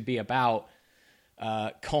movies should be about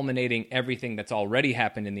culminating everything that's already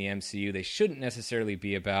happened in the MCU. They shouldn't necessarily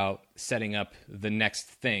be about setting up the next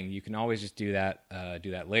thing. You can always just do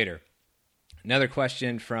that later. Another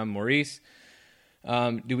question from Maurice.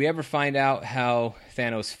 Do we ever find out how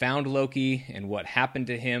Thanos found Loki and what happened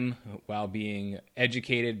to him while being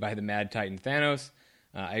educated by the Mad Titan Thanos?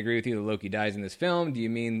 I agree with you that Loki dies in this film. Do you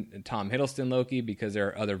mean Tom Hiddleston Loki? Because there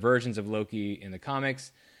are other versions of Loki in the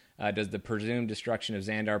comics. Does the presumed destruction of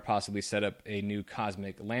Xandar possibly set up a new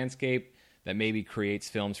cosmic landscape that maybe creates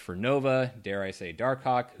films for Nova, dare I say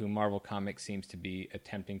Darkhawk, who Marvel Comics seems to be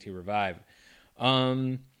attempting to revive?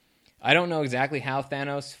 I don't know exactly how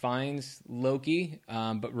Thanos finds Loki,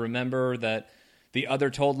 but remember that the other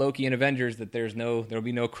told Loki in Avengers that there'll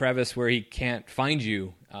be no crevice where he can't find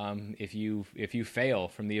you if you fail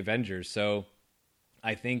from the Avengers. So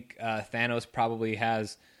I think Thanos probably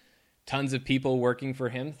has tons of people working for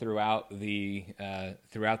him throughout the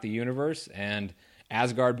universe, and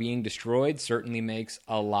Asgard being destroyed certainly makes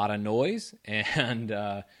a lot of noise, and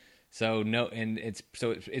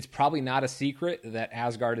it's probably not a secret that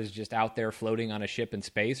Asgard is just out there floating on a ship in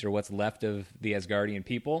space, or what's left of the Asgardian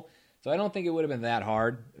people. So I don't think it would have been that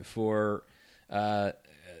hard for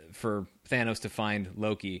Thanos to find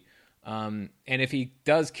Loki. And if he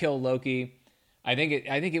does kill Loki, I think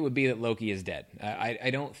it would be that Loki is dead. I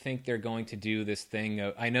don't think they're going to do this thing.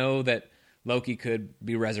 I know that Loki could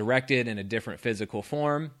be resurrected in a different physical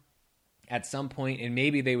form at some point, and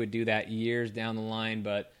maybe they would do that years down the line,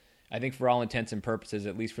 but I think for all intents and purposes,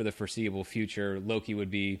 at least for the foreseeable future, Loki would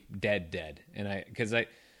be dead. And I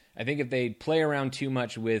think if they play around too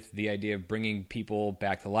much with the idea of bringing people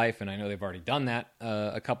back to life, and I know they've already done that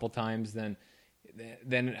a couple times, then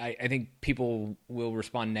I think people will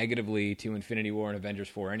respond negatively to Infinity War and Avengers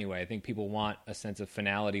 4 anyway. I think people want a sense of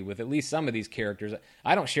finality with at least some of these characters.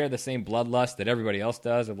 I don't share the same bloodlust that everybody else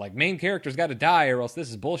does of main characters got to die or else this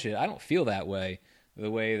is bullshit. I don't feel that way, the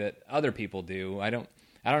way that other people do. I don't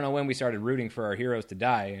know when we started rooting for our heroes to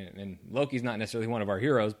die, and Loki's not necessarily one of our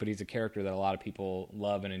heroes, but he's a character that a lot of people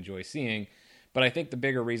love and enjoy seeing. But I think the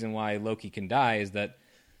bigger reason why Loki can die is that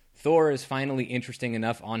Thor is finally interesting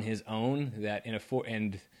enough on his own that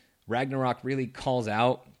and Ragnarok really calls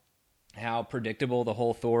out how predictable the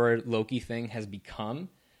whole Thor Loki thing has become.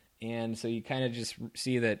 And so you kind of just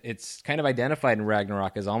see that it's kind of identified in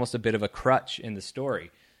Ragnarok as almost a bit of a crutch in the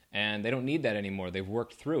story. And they don't need that anymore. They've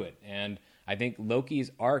worked through it. And I think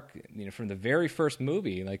Loki's arc, from the very first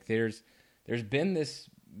movie, there's been this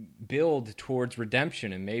build towards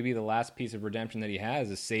redemption, and maybe the last piece of redemption that he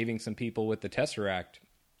has is saving some people with the Tesseract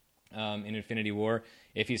in Infinity War.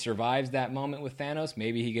 If he survives that moment with Thanos,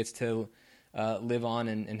 maybe he gets to live on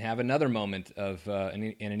and have another moment of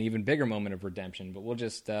an even bigger moment of redemption. But we'll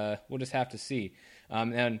just have to see.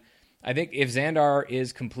 And I think if Xandar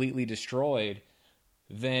is completely destroyed,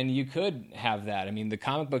 then you could have that. I mean, the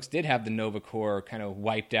comic books did have the Nova Corps kind of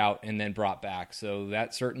wiped out and then brought back, so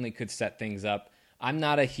that certainly could set things up. I'm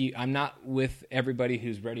not with everybody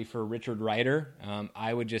who's ready for Richard Rider.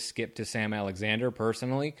 I would just skip to Sam Alexander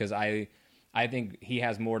personally, because I think he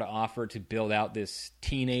has more to offer to build out this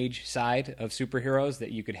teenage side of superheroes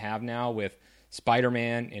that you could have now with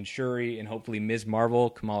Spider-Man and Shuri and hopefully Ms. Marvel,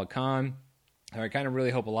 Kamala Khan. I kind of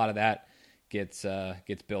really hope a lot of that gets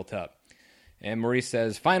built up. And Maurice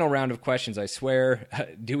says, final round of questions, I swear.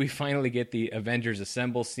 Do we finally get the Avengers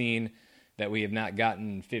Assemble scene that we have not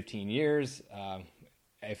gotten in 15 years?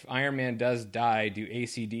 If Iron Man does die, do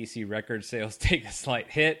AC/DC record sales take a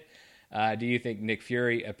slight hit? Do you think Nick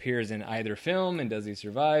Fury appears in either film, and does he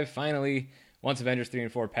survive? Finally, once Avengers 3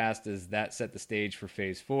 and 4 pass, does that set the stage for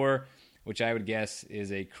Phase 4, which I would guess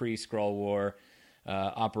is a Kree-Skrull War,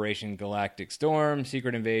 Operation Galactic Storm,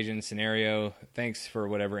 Secret Invasion scenario? Thanks for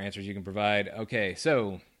whatever answers you can provide. Okay,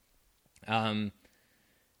 so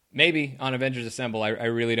maybe on Avengers Assemble. I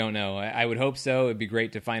really don't know. I would hope so. It'd be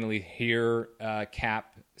great to finally hear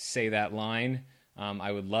Cap say that line.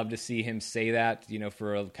 I would love to see him say that,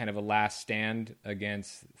 for a kind of a last stand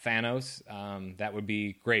against Thanos. That would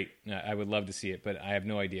be great. I would love to see it, but I have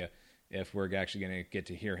no idea if we're actually going to get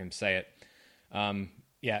to hear him say it.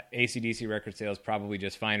 Yeah, AC/DC record sales probably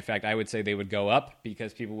just fine. In fact, I would say they would go up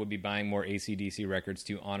because people would be buying more AC/DC records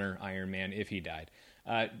to honor Iron Man if he died.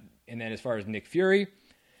 And then as far as Nick Fury,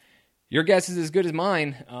 your guess is as good as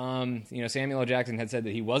mine. Samuel L. Jackson had said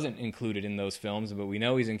that he wasn't included in those films, but we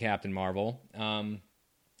know he's in Captain Marvel.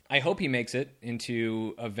 I hope he makes it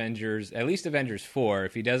into Avengers, at least Avengers 4.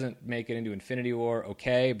 If he doesn't make it into Infinity War,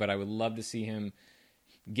 okay, but I would love to see him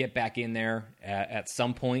get back in there at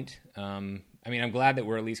some point. I'm glad that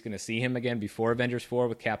we're at least going to see him again before Avengers 4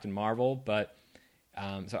 with Captain Marvel, but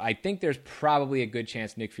so I think there's probably a good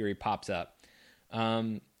chance Nick Fury pops up.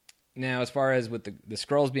 Now, as far as with the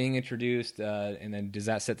Skrulls being introduced, and then does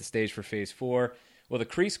that set the stage for Phase 4? Well, the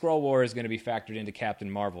Kree-Skrull War is going to be factored into Captain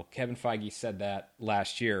Marvel. Kevin Feige said that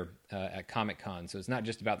last year at Comic-Con, so it's not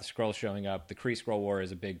just about the Skrulls showing up. The Kree-Skrull War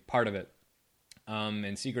is a big part of it.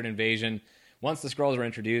 And Secret Invasion, once the Skrulls are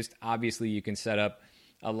introduced, obviously you can set up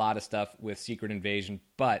a lot of stuff with Secret Invasion,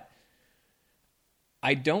 but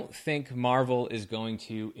I don't think Marvel is going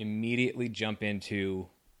to immediately jump into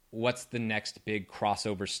what's the next big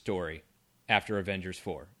crossover story after Avengers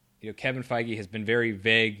 4. Kevin Feige has been very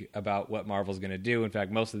vague about what Marvel's going to do. In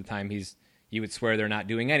fact, most of the time you would swear they're not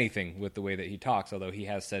doing anything with the way that he talks, although he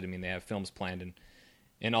has said, they have films planned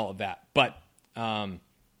and all of that. But, I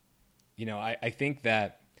think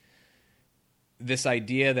that this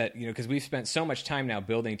idea that, because we've spent so much time now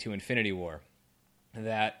building to Infinity War,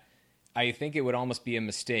 that I think it would almost be a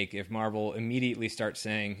mistake if Marvel immediately starts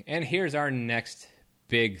saying, and here's our next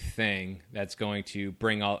big thing that's going to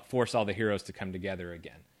force all the heroes to come together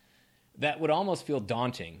again. That would almost feel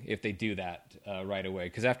daunting if they do that right away,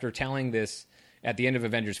 because after telling this at the end of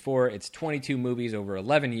Avengers 4, it's 22 movies over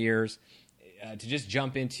 11 years, to just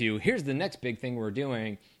jump into, here's the next big thing we're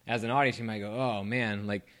doing, as an audience you might go, oh man,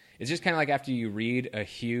 it's just kind of like after you read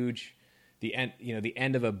the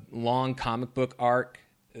end of a long comic book arc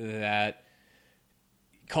that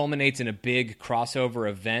culminates in a big crossover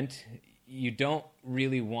event. You don't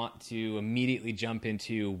really want to immediately jump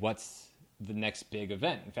into what's the next big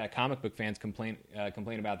event. In fact, comic book fans complain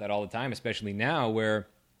about that all the time, especially now where,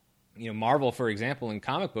 Marvel, for example, in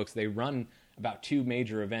comic books, they run about 2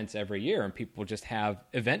 major events every year, and people just have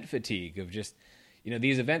event fatigue of just,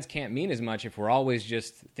 these events can't mean as much if we're always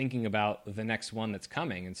just thinking about the next one that's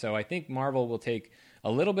coming. And so I think Marvel will take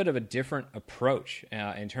a little bit of a different approach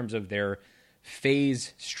in terms of their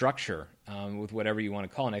phase structure with whatever you want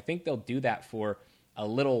to call it. And I think they'll do that for a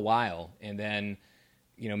little while, and then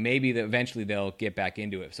maybe eventually they'll get back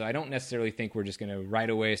into it. So I don't necessarily think we're just going to right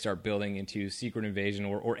away start building into Secret Invasion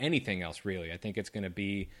or anything else really. I think it's going to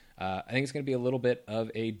be a little bit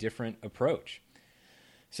of a different approach.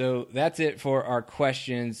 So that's it for our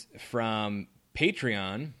questions from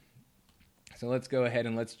Patreon. So let's go ahead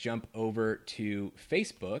and let's jump over to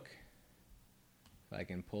Facebook. If I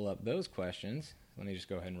can pull up those questions. Let me just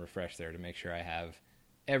go ahead and refresh there to make sure I have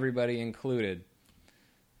everybody included.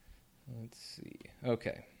 Let's see.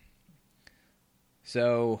 Okay.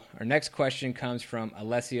 So our next question comes from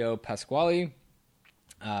Alessio Pasquale.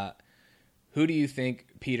 Who do you think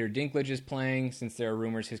Peter Dinklage is playing, since there are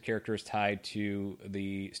rumors his character is tied to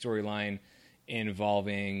the storyline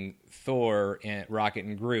involving Thor and Rocket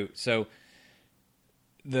and Groot? So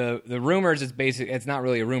the rumors is it's not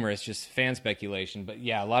really a rumor, it's just fan speculation. But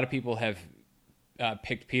yeah, a lot of people have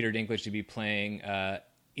picked Peter Dinklage to be playing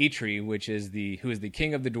Eitri, who is the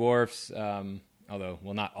king of the dwarfs, although,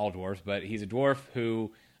 well, not all dwarves, but he's a dwarf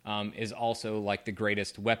who is also like the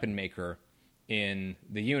greatest weapon maker in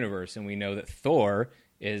the universe. And we know that Thor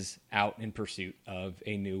is out in pursuit of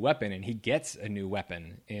a new weapon, and he gets a new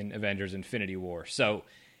weapon in Avengers Infinity War. So,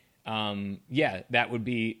 that would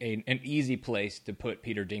be an easy place to put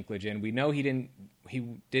Peter Dinklage in. We know he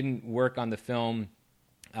didn't work on the film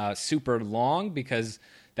super long, because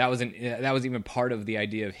that was even part of the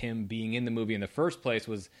idea of him being in the movie in the first place,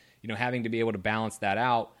 was having to be able to balance that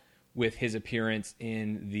out with his appearance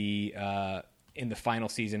in the final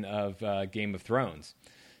season of Game of Thrones.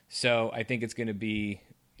 So I think it's going to be,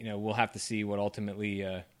 we'll have to see what ultimately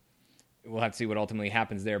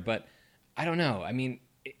happens there. But I don't know. I mean,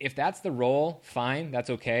 if that's the role, fine,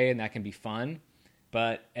 that's okay, and that can be fun.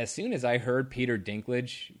 But as soon as I heard Peter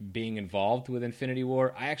Dinklage being involved with Infinity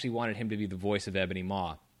War, I actually wanted him to be the voice of Ebony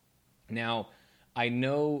Maw. Now, I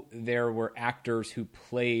know there were actors who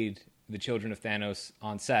played the children of Thanos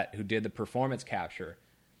on set who did the performance capture.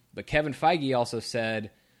 But Kevin Feige also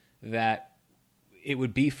said that it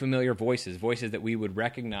would be familiar voices that we would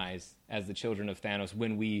recognize as the children of Thanos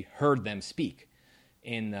when we heard them speak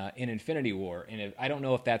in Infinity War. And I don't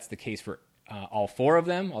know if that's the case for all four of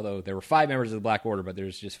them, although there were 5 members of the Black Order, but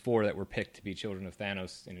there's just 4 that were picked to be children of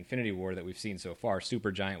Thanos in Infinity War that we've seen so far.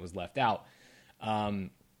 Supergiant was left out.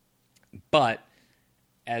 But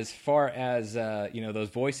as far as, those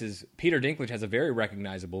voices, Peter Dinklage has a very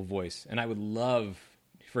recognizable voice, and I would love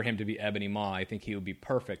for him to be Ebony Maw. I think he would be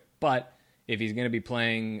perfect. But if he's going to be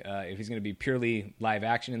playing, if he's going to be purely live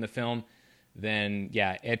action in the film, then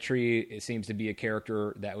Eitri seems to be a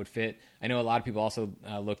character that would fit. I know a lot of people also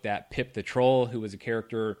looked at Pip the Troll, who was a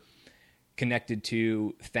character connected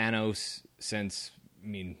to Thanos since,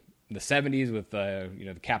 the 70s with the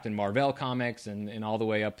Captain Marvel comics and all the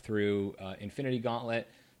way up through Infinity Gauntlet.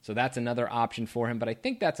 So that's another option for him. But I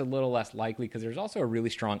think that's a little less likely because there's also a really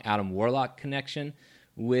strong Adam Warlock connection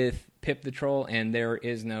with Pip the Troll, and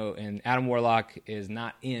Adam Warlock is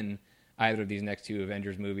not in either of these next 2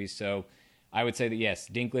 Avengers movies. So I would say that, yes,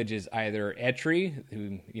 Dinklage is either Eitri,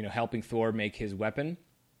 who, helping Thor make his weapon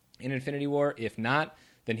in Infinity War. If not,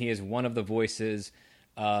 then he is one of the voices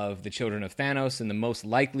of the children of Thanos, and the most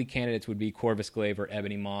likely candidates would be Corvus Glaive or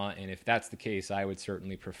Ebony Maw. And if that's the case, I would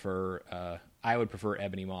certainly prefer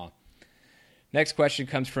Ebony Maw. Next question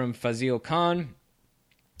comes from Fazil Khan.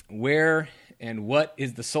 Where and what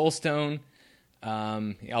is the Soul Stone?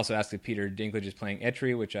 He also asked if Peter Dinklage is playing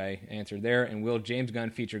Eitri, which I answered there. And will James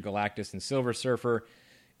Gunn feature Galactus and Silver Surfer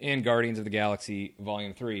in Guardians of the Galaxy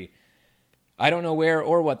Volume 3? I don't know where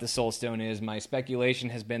or what the Soul Stone is. My speculation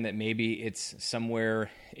has been that maybe it's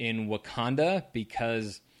somewhere in Wakanda,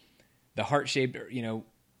 because the heart-shaped,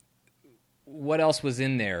 what else was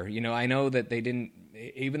in there? I know that they didn't,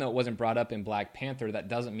 even though it wasn't brought up in Black Panther, that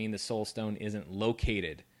doesn't mean the Soul Stone isn't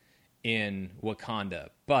located in Wakanda.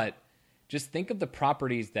 But just think of the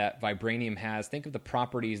properties that vibranium has. Think of the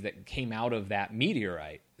properties that came out of that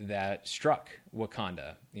meteorite that struck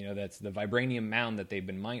Wakanda. That's the vibranium mound that they've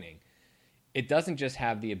been mining. It doesn't just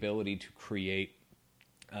have the ability to create,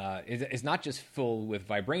 it's not just full with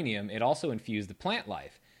vibranium, it also infused the plant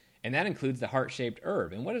life. And that includes the heart-shaped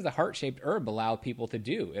herb. And what does the heart-shaped herb allow people to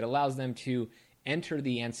do? It allows them to enter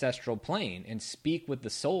the ancestral plane and speak with the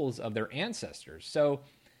souls of their ancestors. So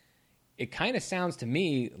it kind of sounds to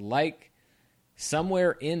me like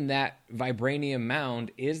somewhere in that vibranium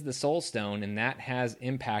mound is the Soul Stone, and that has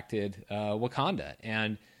impacted Wakanda.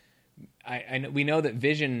 And we know that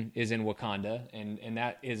Vision is in Wakanda, and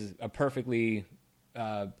that is a perfectly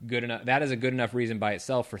good enough. That is a good enough reason by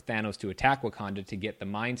itself for Thanos to attack Wakanda to get the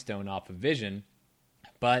Mind Stone off of Vision.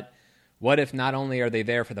 But what if not only are they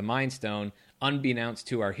there for the Mind Stone, unbeknownst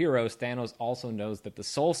to our heroes, Thanos also knows that the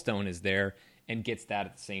Soul Stone is there and gets that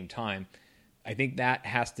at the same time. I think that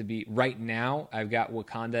has to be, right now, I've got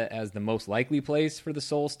Wakanda as the most likely place for the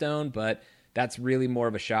Soul Stone, but that's really more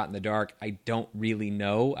of a shot in the dark. I don't really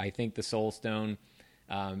know. I think the Soul Stone,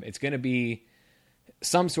 it's going to be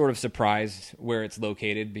some sort of surprise where it's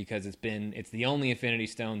located, because it's the only Infinity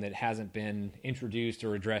Stone that hasn't been introduced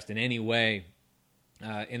or addressed in any way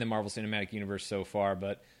in the Marvel Cinematic Universe so far.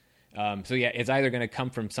 But it's either going to come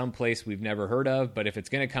from some place we've never heard of, but if it's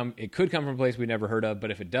going to come, it could come from a place we've never heard of.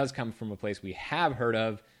 But if it does come from a place we have heard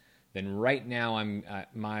of, then right now I'm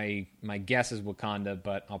my guess is Wakanda,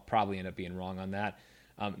 but I'll probably end up being wrong on that.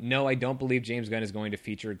 No, I don't believe James Gunn is going to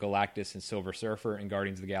feature Galactus and Silver Surfer in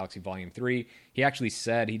Guardians of the Galaxy Volume 3. He actually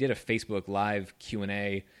said, he did a Facebook Live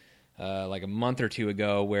Q&A like a month or two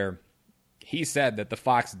ago, where he said that the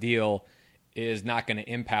Fox deal is not going to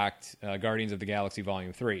impact Guardians of the Galaxy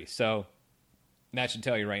Volume 3. So that should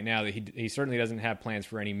tell you right now that he certainly doesn't have plans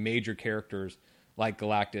for any major characters like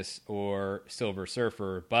Galactus or Silver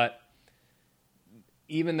Surfer. But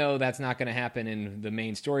even though that's not going to happen in the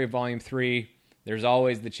main story of Volume 3, there's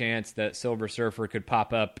always the chance that Silver Surfer could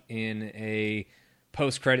pop up in a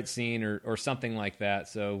post-credit scene or something like that.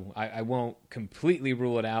 So I won't completely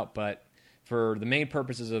rule it out, but for the main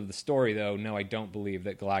purposes of the story, though, no, I don't believe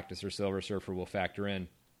that Galactus or Silver Surfer will factor in.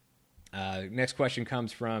 Next question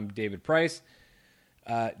comes from David Price.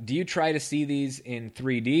 Do you try to see these in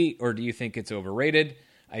 3D, or do you think it's overrated?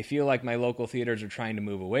 I feel like my local theaters are trying to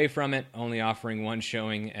move away from it, only offering one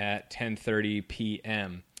showing at 10:30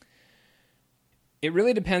 p.m. It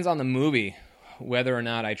really depends on the movie, whether or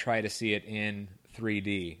not I try to see it in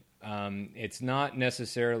 3D. It's not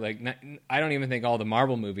necessarily I don't even think all the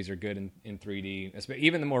Marvel movies are good in 3D.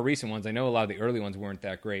 Even the more recent ones. I know a lot of the early ones weren't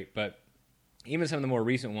that great, but even some of the more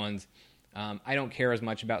recent ones, I don't care as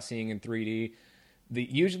much about seeing in 3D.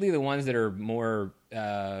 Usually the ones that are more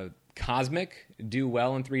cosmic do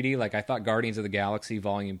well in 3D. Like I thought Guardians of the Galaxy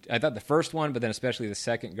I thought the first one, but then especially the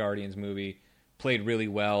second Guardians movie played really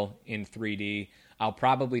well in 3D. I'll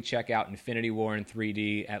probably check out Infinity War in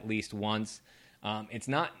 3D at least once. It's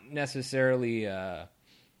not necessarily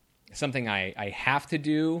something I have to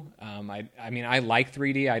do. I mean, I like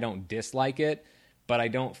 3D. I don't dislike it, but I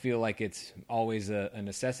don't feel like it's always a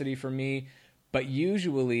necessity for me. But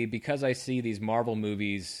usually, because I see these Marvel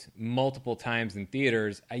movies multiple times in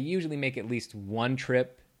theaters, I usually make at least one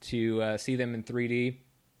trip to see them in 3D.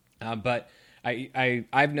 But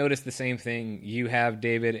I've noticed the same thing you have,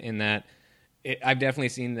 David, in that I've definitely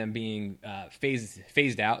seen them being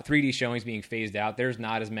phased out, 3D showings being phased out. There's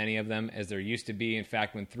not as many of them as there used to be. In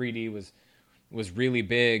fact, when 3D was really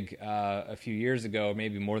big a few years ago,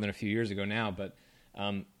 maybe more than a few years ago now, but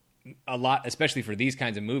a lot, especially for these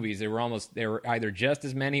kinds of movies, there were either just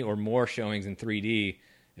as many or more showings in 3D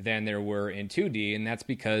than there were in 2D, and that's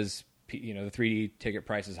because the 3D ticket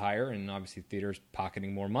price is higher, and obviously theaters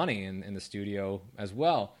pocketing more money in the studio as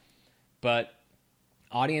well. But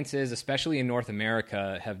audiences, especially in North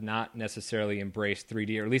America, have not necessarily embraced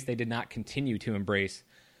 3D, or at least they did not continue to embrace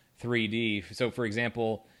 3D. So, for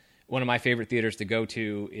example, one of my favorite theaters to go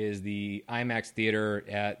to is the IMAX theater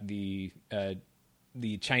at the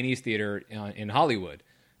Chinese theater in Hollywood.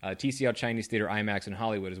 TCL Chinese Theater IMAX in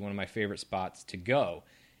Hollywood is one of my favorite spots to go.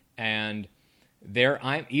 And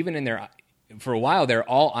for a while there,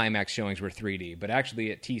 all IMAX showings were 3D, but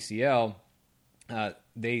actually at TCL,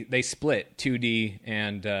 they split 2D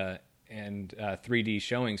and 3D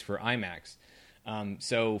showings for IMAX.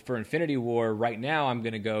 So for Infinity War, right now I'm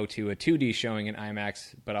going to go to a 2D showing in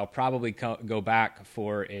IMAX, but I'll probably go back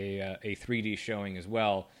for a 3D showing as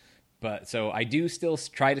well. But so I do still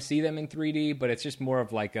try to see them in 3D, but it's just more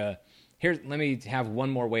of like let me have one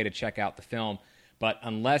more way to check out the film. But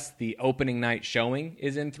unless the opening night showing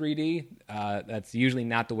is in 3D, that's usually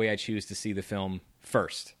not the way I choose to see the film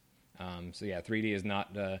first. So yeah, 3D is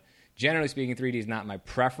not, generally speaking, 3D is not my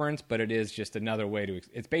preference, but it is just another way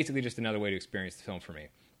it's basically just another way to experience the film for me.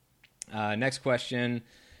 Next question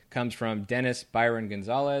comes from Dennis Byron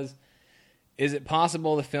Gonzalez. Is it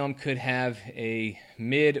possible the film could have a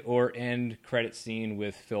mid or end credit scene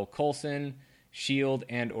with Phil Coulson, S.H.I.E.L.D.,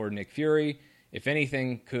 and or Nick Fury? If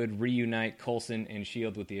anything could reunite Coulson and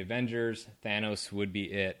S.H.I.E.L.D. with the Avengers, Thanos would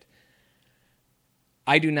be it.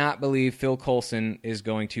 I do not believe Phil Coulson is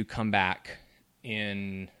going to come back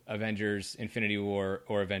in Avengers Infinity War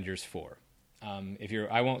or Avengers 4.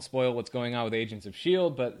 I won't spoil what's going on with Agents of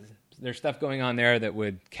S.H.I.E.L.D., but there's stuff going on there that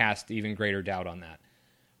would cast even greater doubt on that.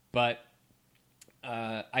 But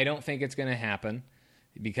I don't think it's going to happen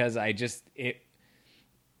because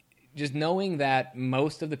just knowing that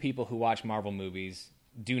most of the people who watch Marvel movies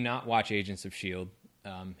do not watch Agents of S.H.I.E.L.D.,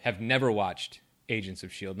 have never watched Agents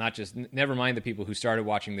of S.H.I.E.L.D., never mind the people who started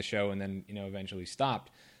watching the show and then eventually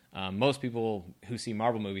stopped. Most people who see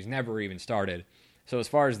Marvel movies never even started. So as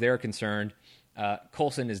far as they're concerned,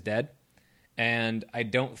 Coulson is dead, and I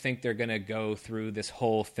don't think they're going to go through this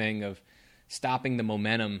whole thing of stopping the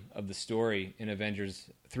momentum of the story in Avengers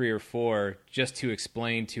 3 or 4 just to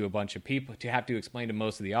explain to a bunch of people, to have to explain to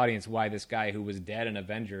most of the audience why this guy who was dead in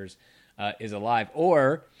Avengers is alive,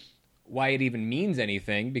 or why it even means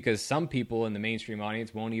anything, because some people in the mainstream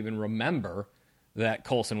audience won't even remember that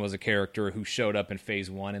Coulson was a character who showed up in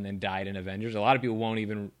Phase 1 and then died in Avengers. A lot of people won't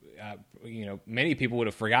even, many people would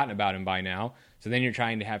have forgotten about him by now. So then you're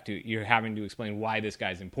having to explain why this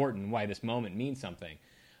guy's important, why this moment means something.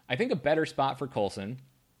 I think a better spot for Coulson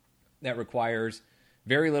that requires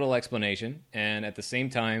very little explanation and at the same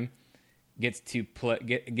time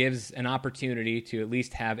gives an opportunity to at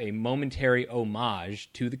least have a momentary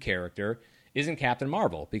homage to the character is in Captain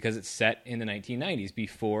Marvel, because it's set in the 1990s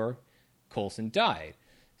before Coulson died.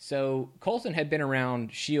 So Coulson had been around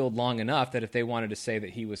S.H.I.E.L.D. long enough that if they wanted to say that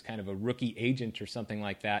he was kind of a rookie agent or something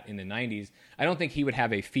like that in the 90s, I don't think he would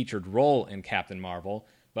have a featured role in Captain Marvel,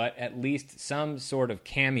 but at least some sort of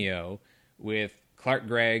cameo with Clark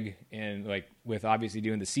Gregg and like with obviously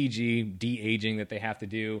doing the CG de-aging that they have to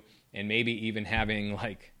do, and maybe even having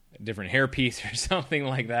like a different hairpiece or something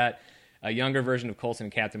like that, a younger version of Coulson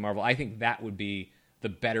and Captain Marvel. I think that would be the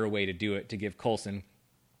better way to do it, to give Coulson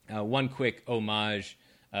one quick homage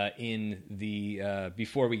in the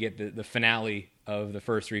before we get the finale of the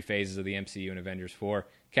first three phases of the MCU and Avengers 4.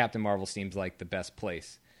 Captain Marvel seems like the best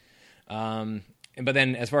place. But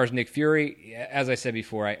then as far as Nick Fury, as I said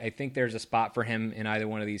before, I think there's a spot for him in either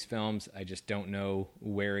one of these films. I just don't know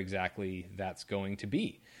where exactly that's going to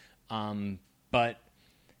be. But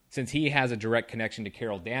since he has a direct connection to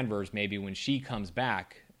Carol Danvers, maybe when she comes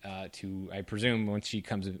back I presume when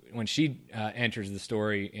she enters the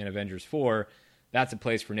story in Avengers 4, that's a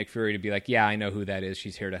place for Nick Fury to be like, yeah, I know who that is.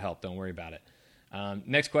 She's here to help. Don't worry about it.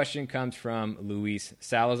 Next question comes from Luis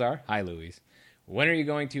Salazar. Hi, Luis. When are you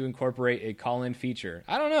going to incorporate a call-in feature?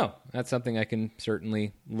 I don't know. That's something I can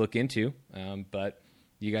certainly look into. But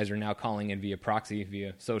you guys are now calling in via proxy,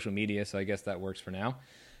 via social media, so I guess that works for now.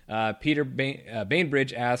 Peter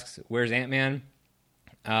Bainbridge asks, where's Ant-Man?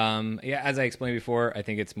 Yeah, as I explained before, I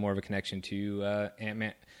think it's more of a connection to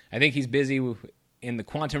Ant-Man. I think he's busy in the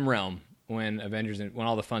quantum realm when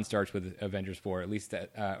all the fun starts with Avengers 4, at least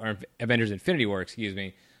or Avengers Infinity War, excuse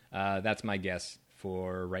me. That's my guess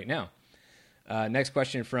for right now. Next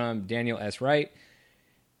question from Daniel S. Wright.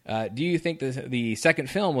 Do you think the second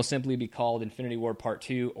film will simply be called Infinity War Part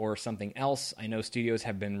 2 or something else? I know studios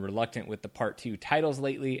have been reluctant with the Part 2 titles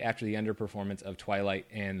lately after the underperformance of Twilight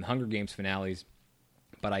and Hunger Games finales,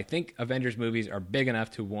 but I think Avengers movies are big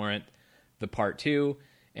enough to warrant the Part 2.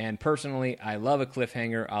 And personally, I love a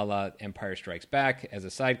cliffhanger a la Empire Strikes Back. As a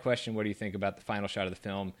side question, what do you think about the final shot of the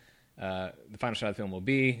film? The final shot of the film will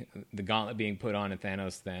be the gauntlet being put on and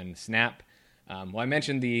Thanos then snap. Well, I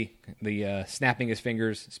mentioned the snapping his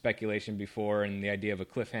fingers speculation before and the idea of a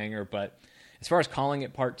cliffhanger, but as far as calling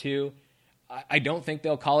it Part 2, I don't think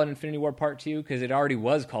they'll call it Infinity War Part 2 because it already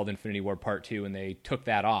was called Infinity War Part 2 and they took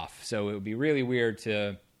that off. So it would be really weird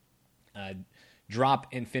to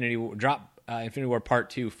drop Infinity War Part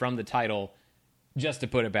 2 from the title just to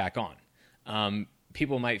put it back on.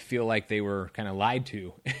 People might feel like they were kind of lied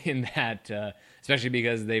to in that, especially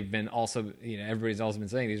because they've been also, everybody's also been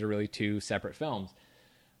saying these are really two separate films.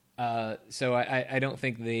 So I don't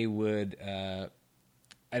think they would. I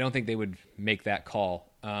don't think they would make that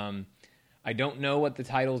call. I don't know what the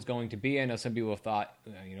title is going to be. I know some people have thought,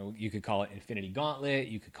 you could call it Infinity Gauntlet,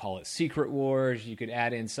 you could call it Secret Wars, you could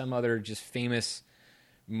add in some other just famous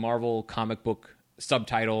Marvel comic book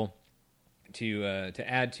subtitle to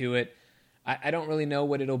add to it. I don't really know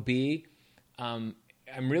what it'll be. I'm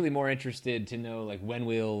really more interested to know like when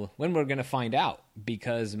we're going to find out,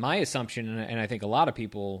 because my assumption, and I think a lot of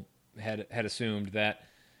people had assumed, that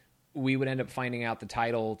we would end up finding out the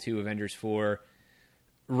title to Avengers 4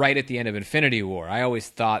 right at the end of Infinity War. I always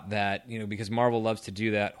thought that, because Marvel loves to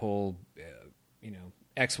do that whole,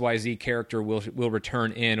 XYZ character will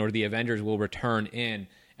return in, or the Avengers will return in.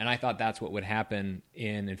 And I thought that's what would happen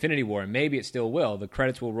in Infinity War, and maybe it still will. The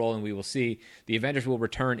credits will roll, and we will see the Avengers will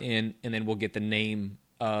return in, and then we'll get the name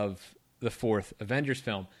of the fourth Avengers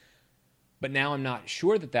film. But now I'm not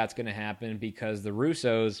sure that that's going to happen, because the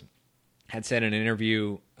Russos had said in an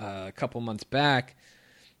interview a couple months back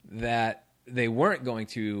that they weren't going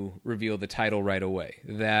to reveal the title right away,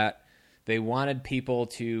 that they wanted people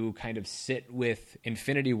to kind of sit with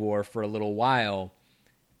Infinity War for a little while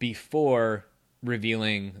before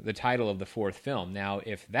revealing the title of the fourth film. Now,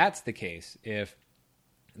 if that's the case, if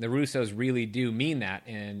the Russos really do mean that,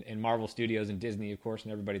 and Marvel Studios and Disney, of course,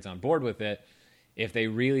 and everybody's on board with it, if they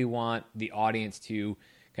really want the audience to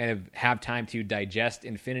kind of have time to digest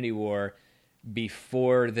Infinity War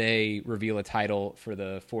before they reveal a title for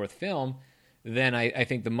the fourth film, then I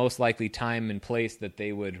think the most likely time and place that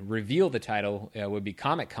they would reveal the title would be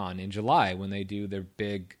Comic-Con in July, when they do their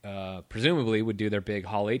big, presumably would do their big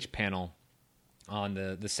Hall H panel on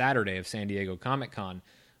the Saturday of San Diego Comic-Con.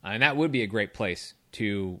 And that would be a great place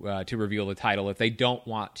to reveal the title if they don't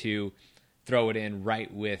want to throw it in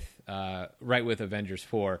right with Avengers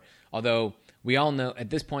 4. Although we all know, at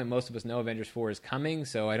this point, most of us know Avengers 4 is coming,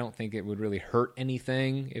 so I don't think it would really hurt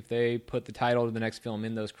anything if they put the title of the next film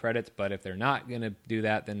in those credits. But if they're not going to do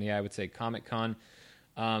that, then yeah, I would say Comic-Con.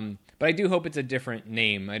 But I do hope it's a different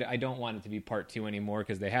name. I don't want it to be Part 2 anymore,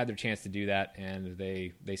 because they had their chance to do that and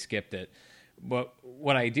they skipped it. But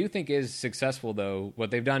what I do think is successful, though,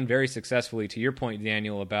 what they've done very successfully, to your point,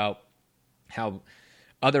 Daniel, about how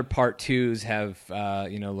other part twos have,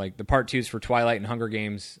 like the part twos for Twilight and Hunger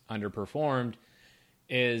Games underperformed,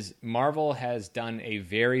 is Marvel has done a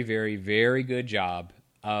very, very, very good job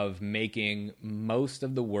of making most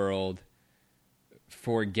of the world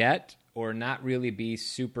forget or not really be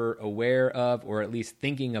super aware of, or at least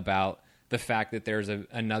thinking about the fact that there's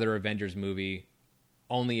another Avengers movie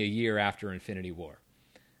only a year after Infinity War.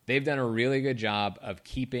 They've done a really good job of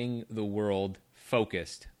keeping the world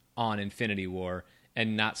focused on Infinity War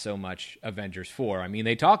and not so much Avengers 4. I mean,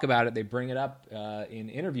 they talk about it, they bring it up in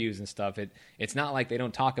interviews and stuff. It's not like they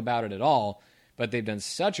don't talk about it at all, but they've done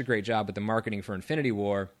such a great job with the marketing for Infinity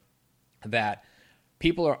War that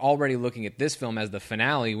people are already looking at this film as the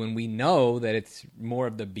finale when we know that it's more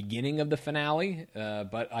of the beginning of the finale.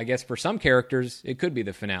 But I guess for some characters, it could be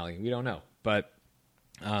the finale. We don't know. But,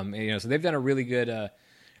 so they've done a really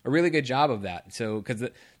good job of that. So, because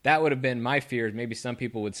that would have been my fears. Maybe some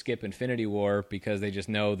people would skip Infinity War because they just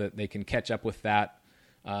know that they can catch up with that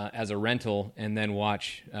as a rental and then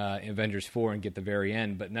watch Avengers 4 and get the very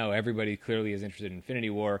end. But no, everybody clearly is interested in Infinity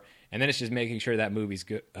War. And then it's just making sure that movie's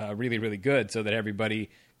good, really, really good so that everybody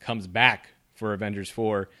comes back for Avengers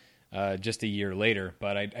 4 just a year later.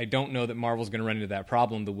 But I don't know that Marvel's going to run into that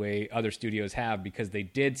problem the way other studios have, because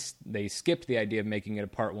they skipped the idea of making it a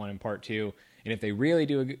part 1 and part 2. And if they really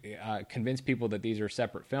do convince people that these are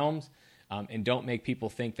separate films and don't make people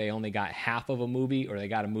think they only got half of a movie or they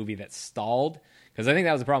got a movie that's stalled, because I think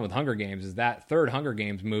that was the problem with Hunger Games, is that third Hunger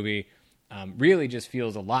Games movie really just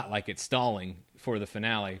feels a lot like it's stalling for the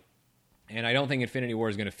finale. And I don't think Infinity War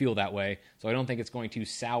is going to feel that way, so I don't think it's going to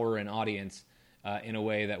sour an audience in a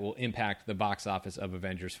way that will impact the box office of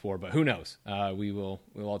Avengers 4. But who knows? We'll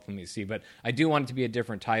ultimately see. But I do want it to be a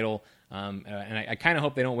different title, and I kind of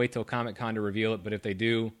hope they don't wait till Comic-Con to reveal it, but if they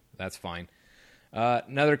do, that's fine.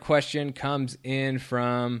 Another question comes in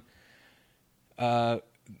from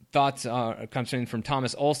Thomas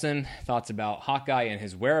Olson. Thoughts about Hawkeye and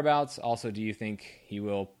his whereabouts. Also, do you think he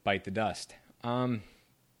will bite the dust?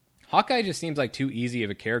 Hawkeye just seems like too easy of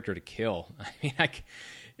a character to kill. I mean,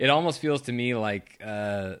 it almost feels to me like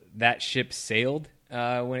that ship sailed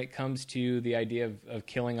when it comes to the idea of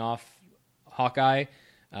killing off Hawkeye,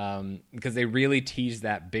 because they really teased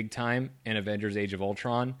that big time in Avengers Age of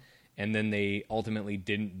Ultron, and then they ultimately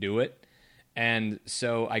didn't do it. And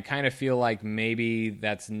so I kind of feel like maybe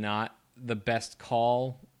that's not the best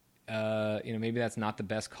call. Maybe that's not the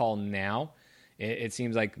best call now. It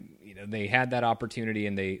seems like they had that opportunity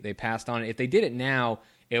and they passed on it. If they did it now,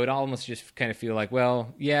 it would almost just kind of feel like,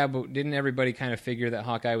 well, yeah, but didn't everybody kind of figure that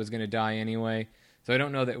Hawkeye was going to die anyway? So I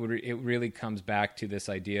don't know that it really comes back to this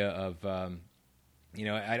idea of,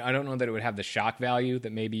 I don't know that it would have the shock value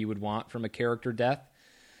that maybe you would want from a character death.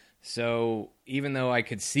 So even though I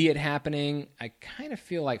could see it happening, I kind of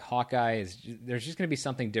feel like Hawkeye there's just going to be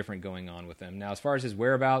something different going on with him. Now, as far as his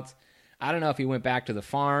whereabouts, I don't know if he went back to the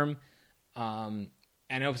farm. I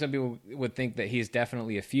know some people would think that he's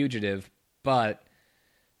definitely a fugitive, but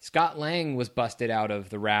Scott Lang was busted out of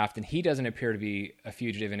the raft, and he doesn't appear to be a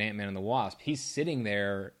fugitive in Ant-Man and the Wasp. He's sitting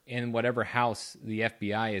there in whatever house the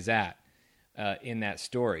FBI is at in that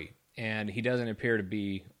story, and he doesn't appear to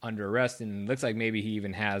be under arrest, and it looks like maybe he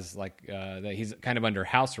even has that he's kind of under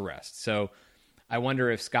house arrest. So I wonder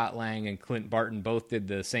if Scott Lang and Clint Barton both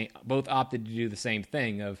opted to do the same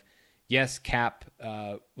thing of, yes, Cap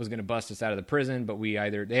was going to bust us out of the prison, but they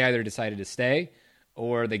either decided to stay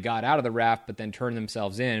or they got out of the raft but then turned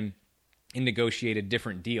themselves in and negotiated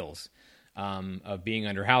different deals of being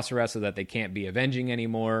under house arrest so that they can't be avenging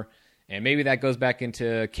anymore. And maybe that goes back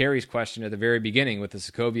into Carrie's question at the very beginning with the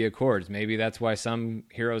Sokovia Accords. Maybe that's why some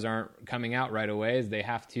heroes aren't coming out right away, is they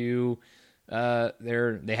have to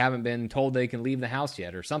they haven't been told they can leave the house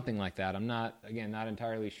yet or something like that. I'm not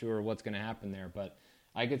entirely sure what's going to happen there, but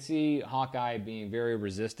I could see Hawkeye being very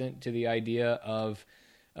resistant to the idea of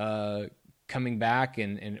coming back,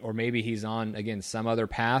 or maybe he's on, again, some other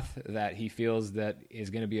path that he feels that is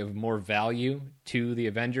going to be of more value to the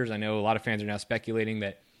Avengers. I know a lot of fans are now speculating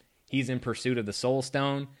that he's in pursuit of the Soul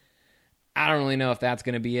Stone. I don't really know if that's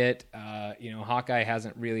going to be it. Hawkeye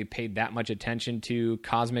hasn't really paid that much attention to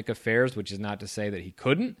cosmic affairs, which is not to say that he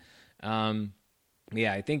couldn't.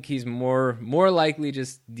 I think he's more likely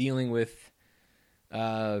just dealing with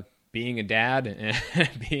being a dad and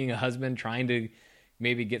being a husband, trying to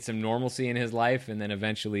maybe get some normalcy in his life, and then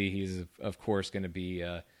eventually he's of course going to be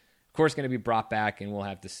brought back, and we'll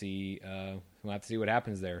have to see what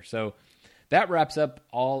happens there. So that wraps up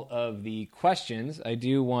all of the questions. I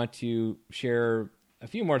do want to share a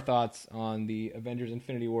few more thoughts on the Avengers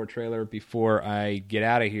Infinity War trailer before I get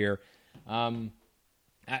out of here.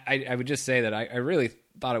 I would just say that I really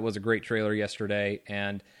thought it was a great trailer yesterday,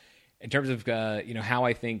 and in terms of how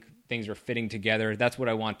I think things are fitting together, that's what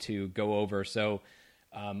I want to go over. So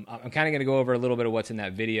I'm kind of going to go over a little bit of what's in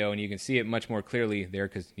that video, and you can see it much more clearly there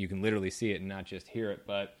because you can literally see it and not just hear it.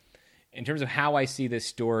 But in terms of how I see this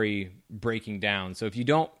story breaking down, so if you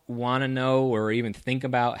don't want to know or even think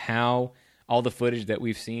about how all the footage that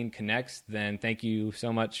we've seen connects, then thank you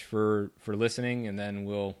so much for listening, and then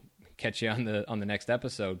we'll catch you on the next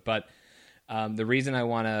episode. But the reason I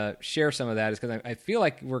want to share some of that is because I feel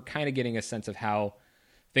like we're kind of getting a sense of how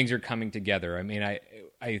things are coming together. I mean,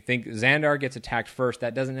 I think Xandar gets attacked first.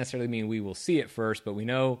 That doesn't necessarily mean we will see it first, but we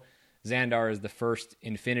know Xandar is the first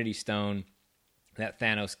Infinity Stone that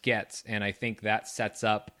Thanos gets, and I think that sets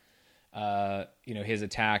up his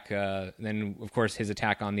attack. Then, of course, his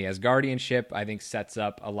attack on the Asgardian ship, I think, sets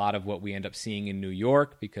up a lot of what we end up seeing in New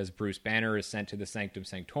York because Bruce Banner is sent to the Sanctum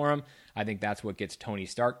Sanctorum. I think that's what gets Tony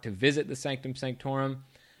Stark to visit the Sanctum Sanctorum,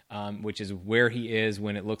 which is where he is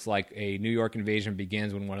when it looks like a New York invasion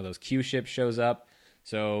begins when one of those Q ships shows up.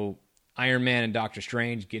 So Iron Man and Doctor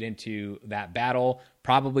Strange get into that battle,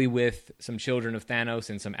 probably with some children of Thanos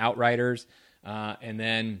and some Outriders. And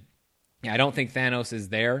then I don't think Thanos is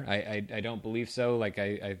there. I don't believe so. Like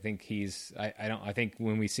I think I think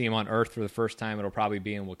when we see him on Earth for the first time, it'll probably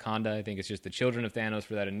be in Wakanda. I think it's just the children of Thanos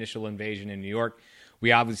for that initial invasion in New York.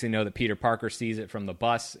 We obviously know that Peter Parker sees it from the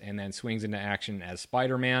bus and then swings into action as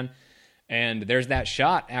Spider-Man. And there's that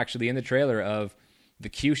shot actually in the trailer of the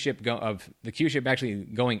Q ship actually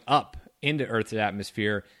going up into Earth's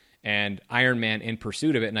atmosphere and Iron Man in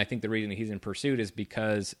pursuit of it. And I think the reason he's in pursuit is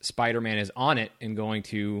because Spider-Man is on it and going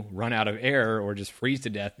to run out of air or just freeze to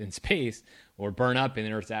death in space or burn up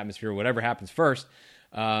in Earth's atmosphere, whatever happens first.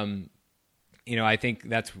 I think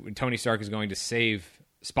that's Tony Stark is going to save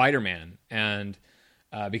Spider-Man. And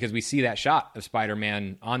because we see that shot of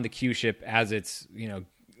Spider-Man on the Q ship as it's,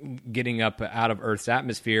 getting up out of Earth's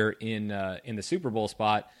atmosphere in the Super Bowl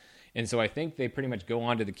spot. And so I think they pretty much go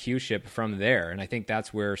onto the Q ship from there. And I think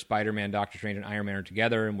that's where Spider-Man, Doctor Strange, and Iron Man are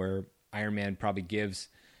together, and where Iron Man probably gives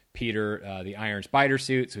Peter the Iron Spider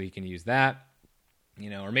suit so he can use that.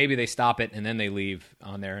 Or maybe they stop it and then they leave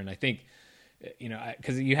on there. And I think,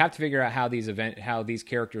 because you have to figure out how these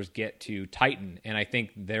characters get to Titan. And I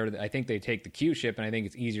think they take the Q ship, and I think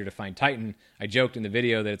it's easier to find Titan. I joked in the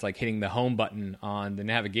video that it's like hitting the home button on the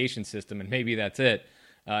navigation system, and maybe that's it.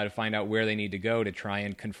 To find out where they need to go to try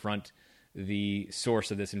and confront the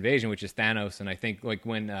source of this invasion, which is Thanos. And I think like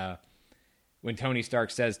when Tony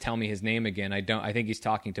Stark says, "Tell me his name again," I think he's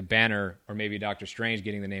talking to Banner or maybe Doctor Strange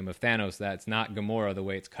getting the name of Thanos. That's not Gamora the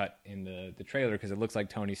way it's cut in the trailer, because it looks like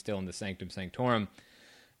Tony's still in the Sanctum Sanctorum.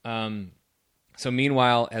 So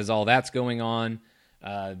meanwhile, as all that's going on,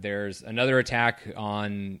 there's another attack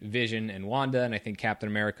on Vision and Wanda, and I think Captain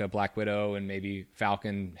America, Black Widow, and maybe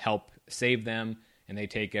Falcon help save them. And they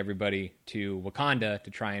take everybody to Wakanda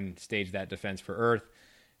to try and stage that defense for Earth.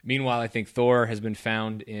 Meanwhile, I think Thor has been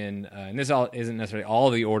found in, and this all isn't necessarily all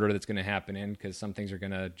the order that's going to happen in, because some things are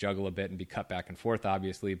going to juggle a bit and be cut back and forth,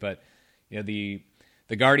 obviously. But the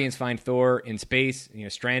Guardians find Thor in space,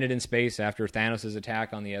 stranded in space after Thanos'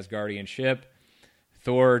 attack on the Asgardian ship.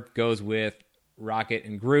 Thor goes with Rocket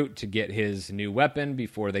and Groot to get his new weapon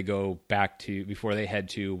before they head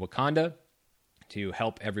to Wakanda to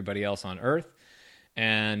help everybody else on Earth.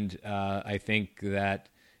 And I think that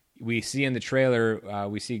we see in the trailer,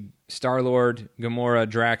 we see Star-Lord, Gamora,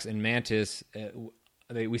 Drax, and Mantis.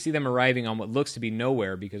 We see them arriving on what looks to be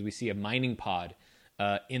nowhere because we see a mining pod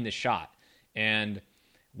in the shot. And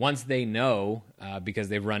once they know, because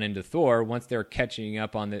they've run into Thor, once they're catching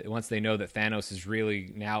up once they know that Thanos is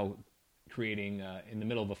really now creating in the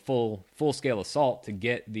middle of a full-scale assault to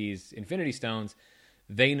get these Infinity Stones,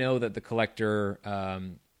 they know that the Collector...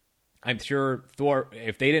 I'm sure Thor,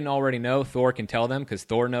 if they didn't already know, Thor can tell them, because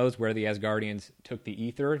Thor knows where the Asgardians took the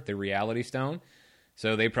Ether, the Reality Stone.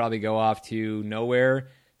 So they probably go off to nowhere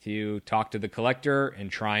to talk to the Collector and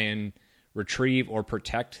try and retrieve or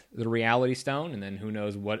protect the Reality Stone. And then who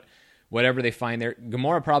knows whatever they find there.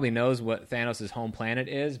 Gamora probably knows what Thanos' home planet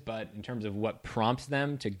is, but in terms of what prompts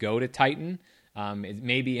them to go to Titan, it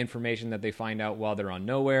may be information that they find out while they're on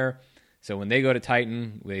Nowhere. So when they go to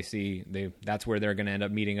Titan, that's where they're going to end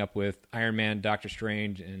up meeting up with Iron Man, Doctor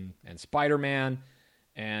Strange, and Spider-Man.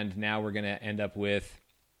 And now we're going to end up with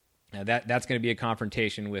that's going to be a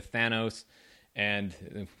confrontation with Thanos. And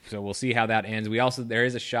so we'll see how that ends. There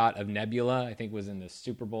is a shot of Nebula, I think was in the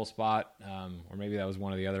Super Bowl spot, or maybe that was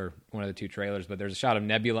one of the two trailers. But there's a shot of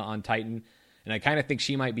Nebula on Titan, and I kind of think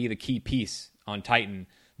she might be the key piece on Titan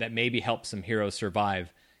that maybe helps some heroes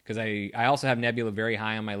survive. because I also have Nebula very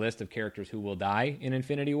high on my list of characters who will die in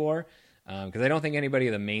Infinity War, because I don't think anybody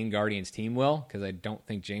of the main Guardians team will, because I don't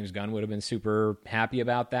think James Gunn would have been super happy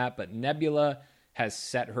about that. But Nebula has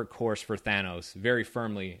set her course for Thanos very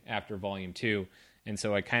firmly after Volume 2, and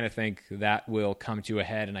so I kind of think that will come to a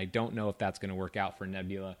head, and I don't know if that's going to work out for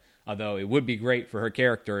Nebula, although it would be great for her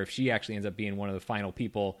character if she actually ends up being one of the final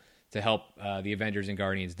people to help the Avengers and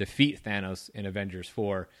Guardians defeat Thanos in Avengers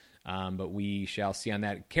 4. But we shall see on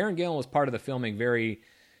that. Karen Gillan was part of the filming very,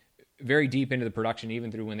 very deep into the production,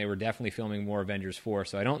 even through when they were definitely filming more Avengers 4.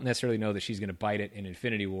 So I don't necessarily know that she's going to bite it in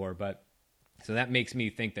Infinity War. But so that makes me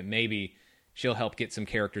think that maybe she'll help get some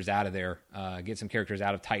characters out of there, get some characters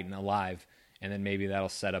out of Titan alive. And then maybe that'll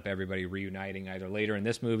set up everybody reuniting either later in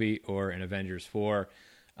this movie or in Avengers 4.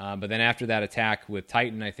 But then after that attack with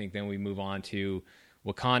Titan, I think then we move on to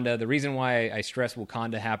Wakanda. The reason why I stress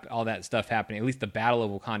Wakanda, all that stuff happening, at least the Battle of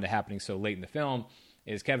Wakanda happening so late in the film,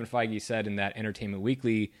 is Kevin Feige said in that Entertainment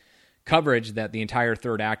Weekly coverage that the entire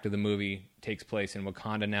third act of the movie takes place in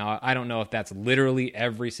Wakanda. Now, I don't know if that's literally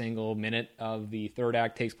every single minute of the third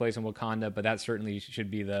act takes place in Wakanda, but that certainly should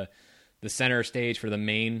be the center stage for the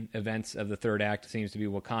main events of the third act, seems to be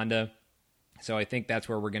Wakanda. So I think that's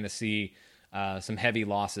where we're going to see some heavy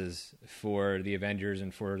losses for the Avengers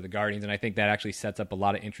and for the Guardians, and I think that actually sets up a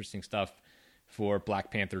lot of interesting stuff for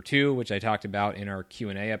Black Panther 2, which I talked about in our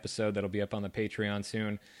Q&A episode that'll be up on the Patreon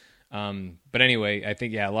soon. But anyway, I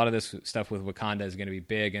think, a lot of this stuff with Wakanda is going to be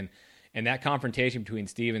big, and that confrontation between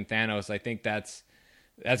Steve and Thanos, I think that's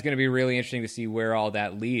going to be really interesting to see where all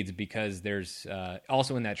that leads, because there's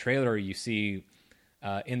also in that trailer you see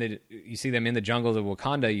them in the jungles of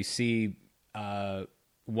Wakanda. You see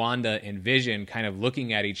Wanda and Vision kind of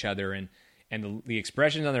looking at each other, and the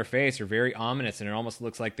expressions on their face are very ominous, and it almost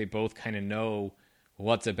looks like they both kind of know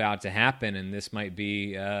what's about to happen, and this might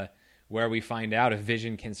be where we find out if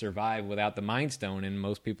Vision can survive without the Mind Stone, and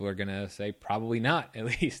most people are going to say probably not, at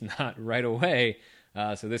least not right away.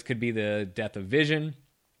 So this could be the death of Vision.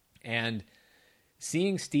 And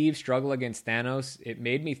seeing Steve struggle against Thanos, it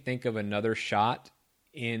made me think of another shot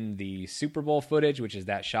in the Super Bowl footage, which is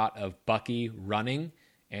that shot of Bucky running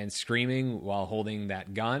and screaming while holding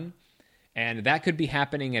that gun. And that could be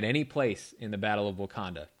happening at any place in the Battle of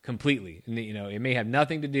Wakanda, completely. And, it may have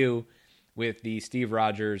nothing to do with the Steve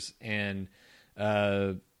Rogers and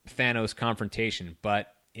Thanos confrontation,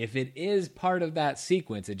 but if it is part of that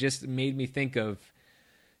sequence, it just made me think of,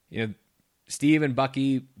 Steve and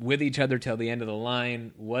Bucky with each other till the end of the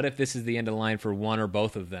line. What if this is the end of the line for one or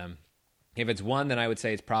both of them? If it's one, then I would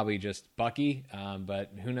say it's probably just Bucky,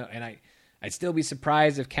 but who knows? And I'd still be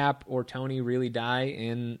surprised if Cap or Tony really die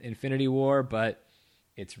in Infinity War, but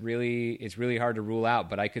it's really hard to rule out.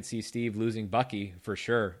 But I could see Steve losing Bucky for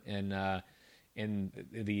sure, and in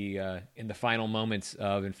the final moments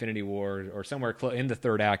of Infinity War, or somewhere in the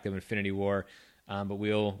third act of Infinity War. But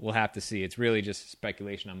we'll have to see. It's really just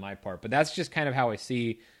speculation on my part. But that's just kind of how I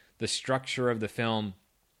see the structure of the film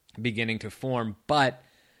beginning to form. But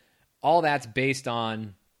all that's based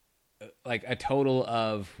on like a total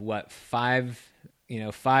of 5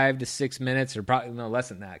 to 6 minutes, or probably no less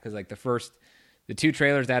than that, because like the two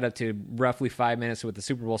trailers add up to roughly 5 minutes with the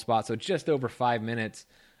Super Bowl spot, so just over 5 minutes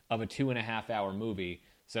of a 2.5 hour movie.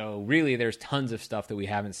 So really, there's tons of stuff that we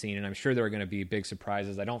haven't seen, and I'm sure there are going to be big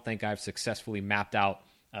surprises. I don't think I've successfully mapped out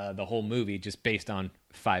the whole movie just based on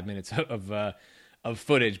 5 minutes of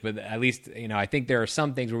footage, but at least I think there are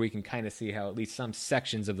some things where we can kind of see how at least some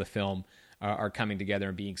sections of the film are coming together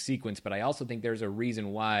and being sequenced. But I also think there's a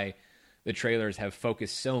reason why the trailers have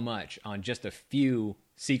focused so much on just a few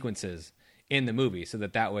sequences in the movie, so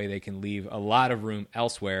that way they can leave a lot of room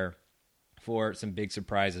elsewhere for some big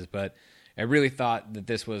surprises. But I really thought that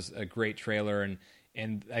this was a great trailer,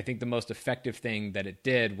 and I think the most effective thing that it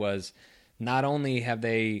did was not only have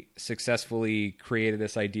they successfully created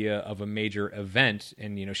this idea of a major event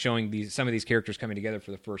and showing some of these characters coming together for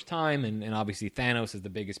the first time, and obviously Thanos is the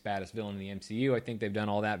biggest, baddest villain in the MCU. I think they've done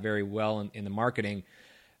all that very well in the marketing,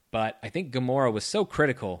 but I think Gamora was so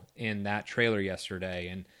critical in that trailer yesterday,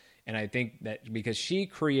 and I think that because she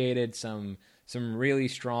created some really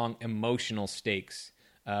strong emotional stakes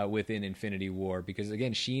within Infinity War, because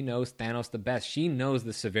again, she knows Thanos the best. She knows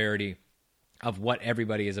the severity of what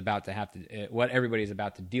everybody is about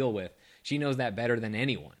to deal with. She knows that better than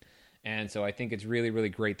anyone, and so I think it's really, really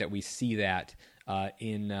great that we see that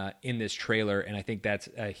in this trailer. And I think that's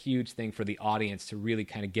a huge thing for the audience to really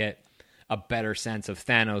kind of get a better sense of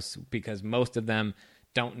Thanos, because most of them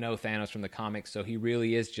don't know Thanos from the comics, so he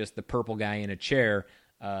really is just the purple guy in a chair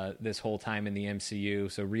this whole time in the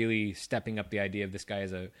MCU. So really stepping up the idea of this guy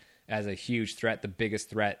as as a huge threat, the biggest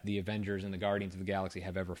threat the Avengers and the Guardians of the Galaxy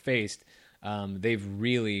have ever faced. They've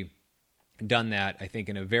really done that, I think,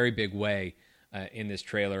 in a very big way in this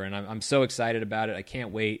trailer, and I'm so excited about it. I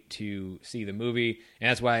can't wait to see the movie, and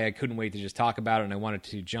that's why I couldn't wait to just talk about it, and I wanted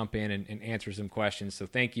to jump in and answer some questions. So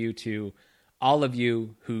thank you to all of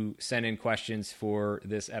you who sent in questions for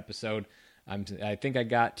this episode. I think I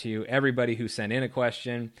got to everybody who sent in a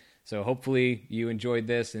question, so hopefully you enjoyed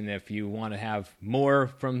this, and if you want to have more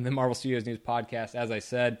from the Marvel Studios News podcast, as I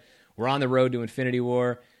said, we're on the road to Infinity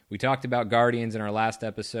War. We talked about Guardians in our last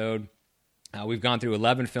episode. We've gone through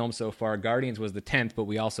 11 films so far. Guardians was the 10th, but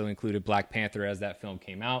we also included Black Panther as that film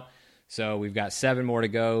came out. So we've got 7 more to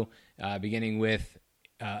go, beginning with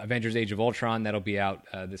Avengers Age of Ultron. That'll be out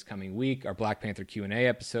this coming week. Our Black Panther Q&A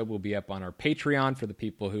episode will be up on our Patreon for the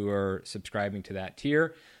people who are subscribing to that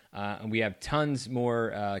tier. And we have tons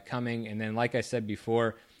more coming. And then, like I said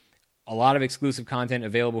before, a lot of exclusive content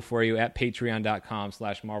available for you at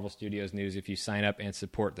patreon.com/Marvel Studios News if you sign up and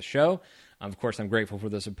support the show. Of course, I'm grateful for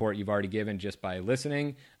the support you've already given just by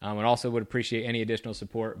listening. And also would appreciate any additional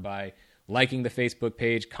support by liking the Facebook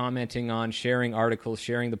page, commenting on, sharing articles,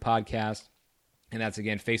 sharing the podcast. And that's,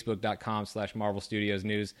 again, facebook.com/Marvel Studios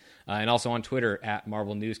News. And also on Twitter at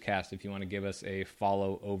Marvel Newscast if you want to give us a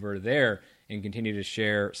follow over there and continue to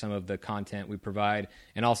share some of the content we provide.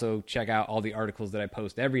 And also check out all the articles that I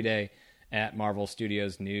post every day at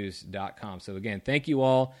marvelstudiosnews.com. So, again, thank you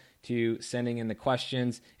all to sending in the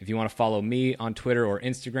questions. If you want to follow me on Twitter or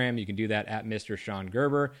Instagram, you can do that at Mr. Sean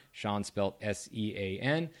Gerber, Sean spelled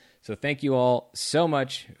Sean. So thank you all so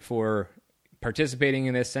much for participating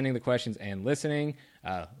in this, sending the questions, and listening.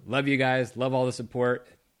 Love you guys. Love all the support.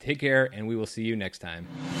 Take care, and we will see you next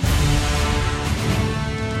time.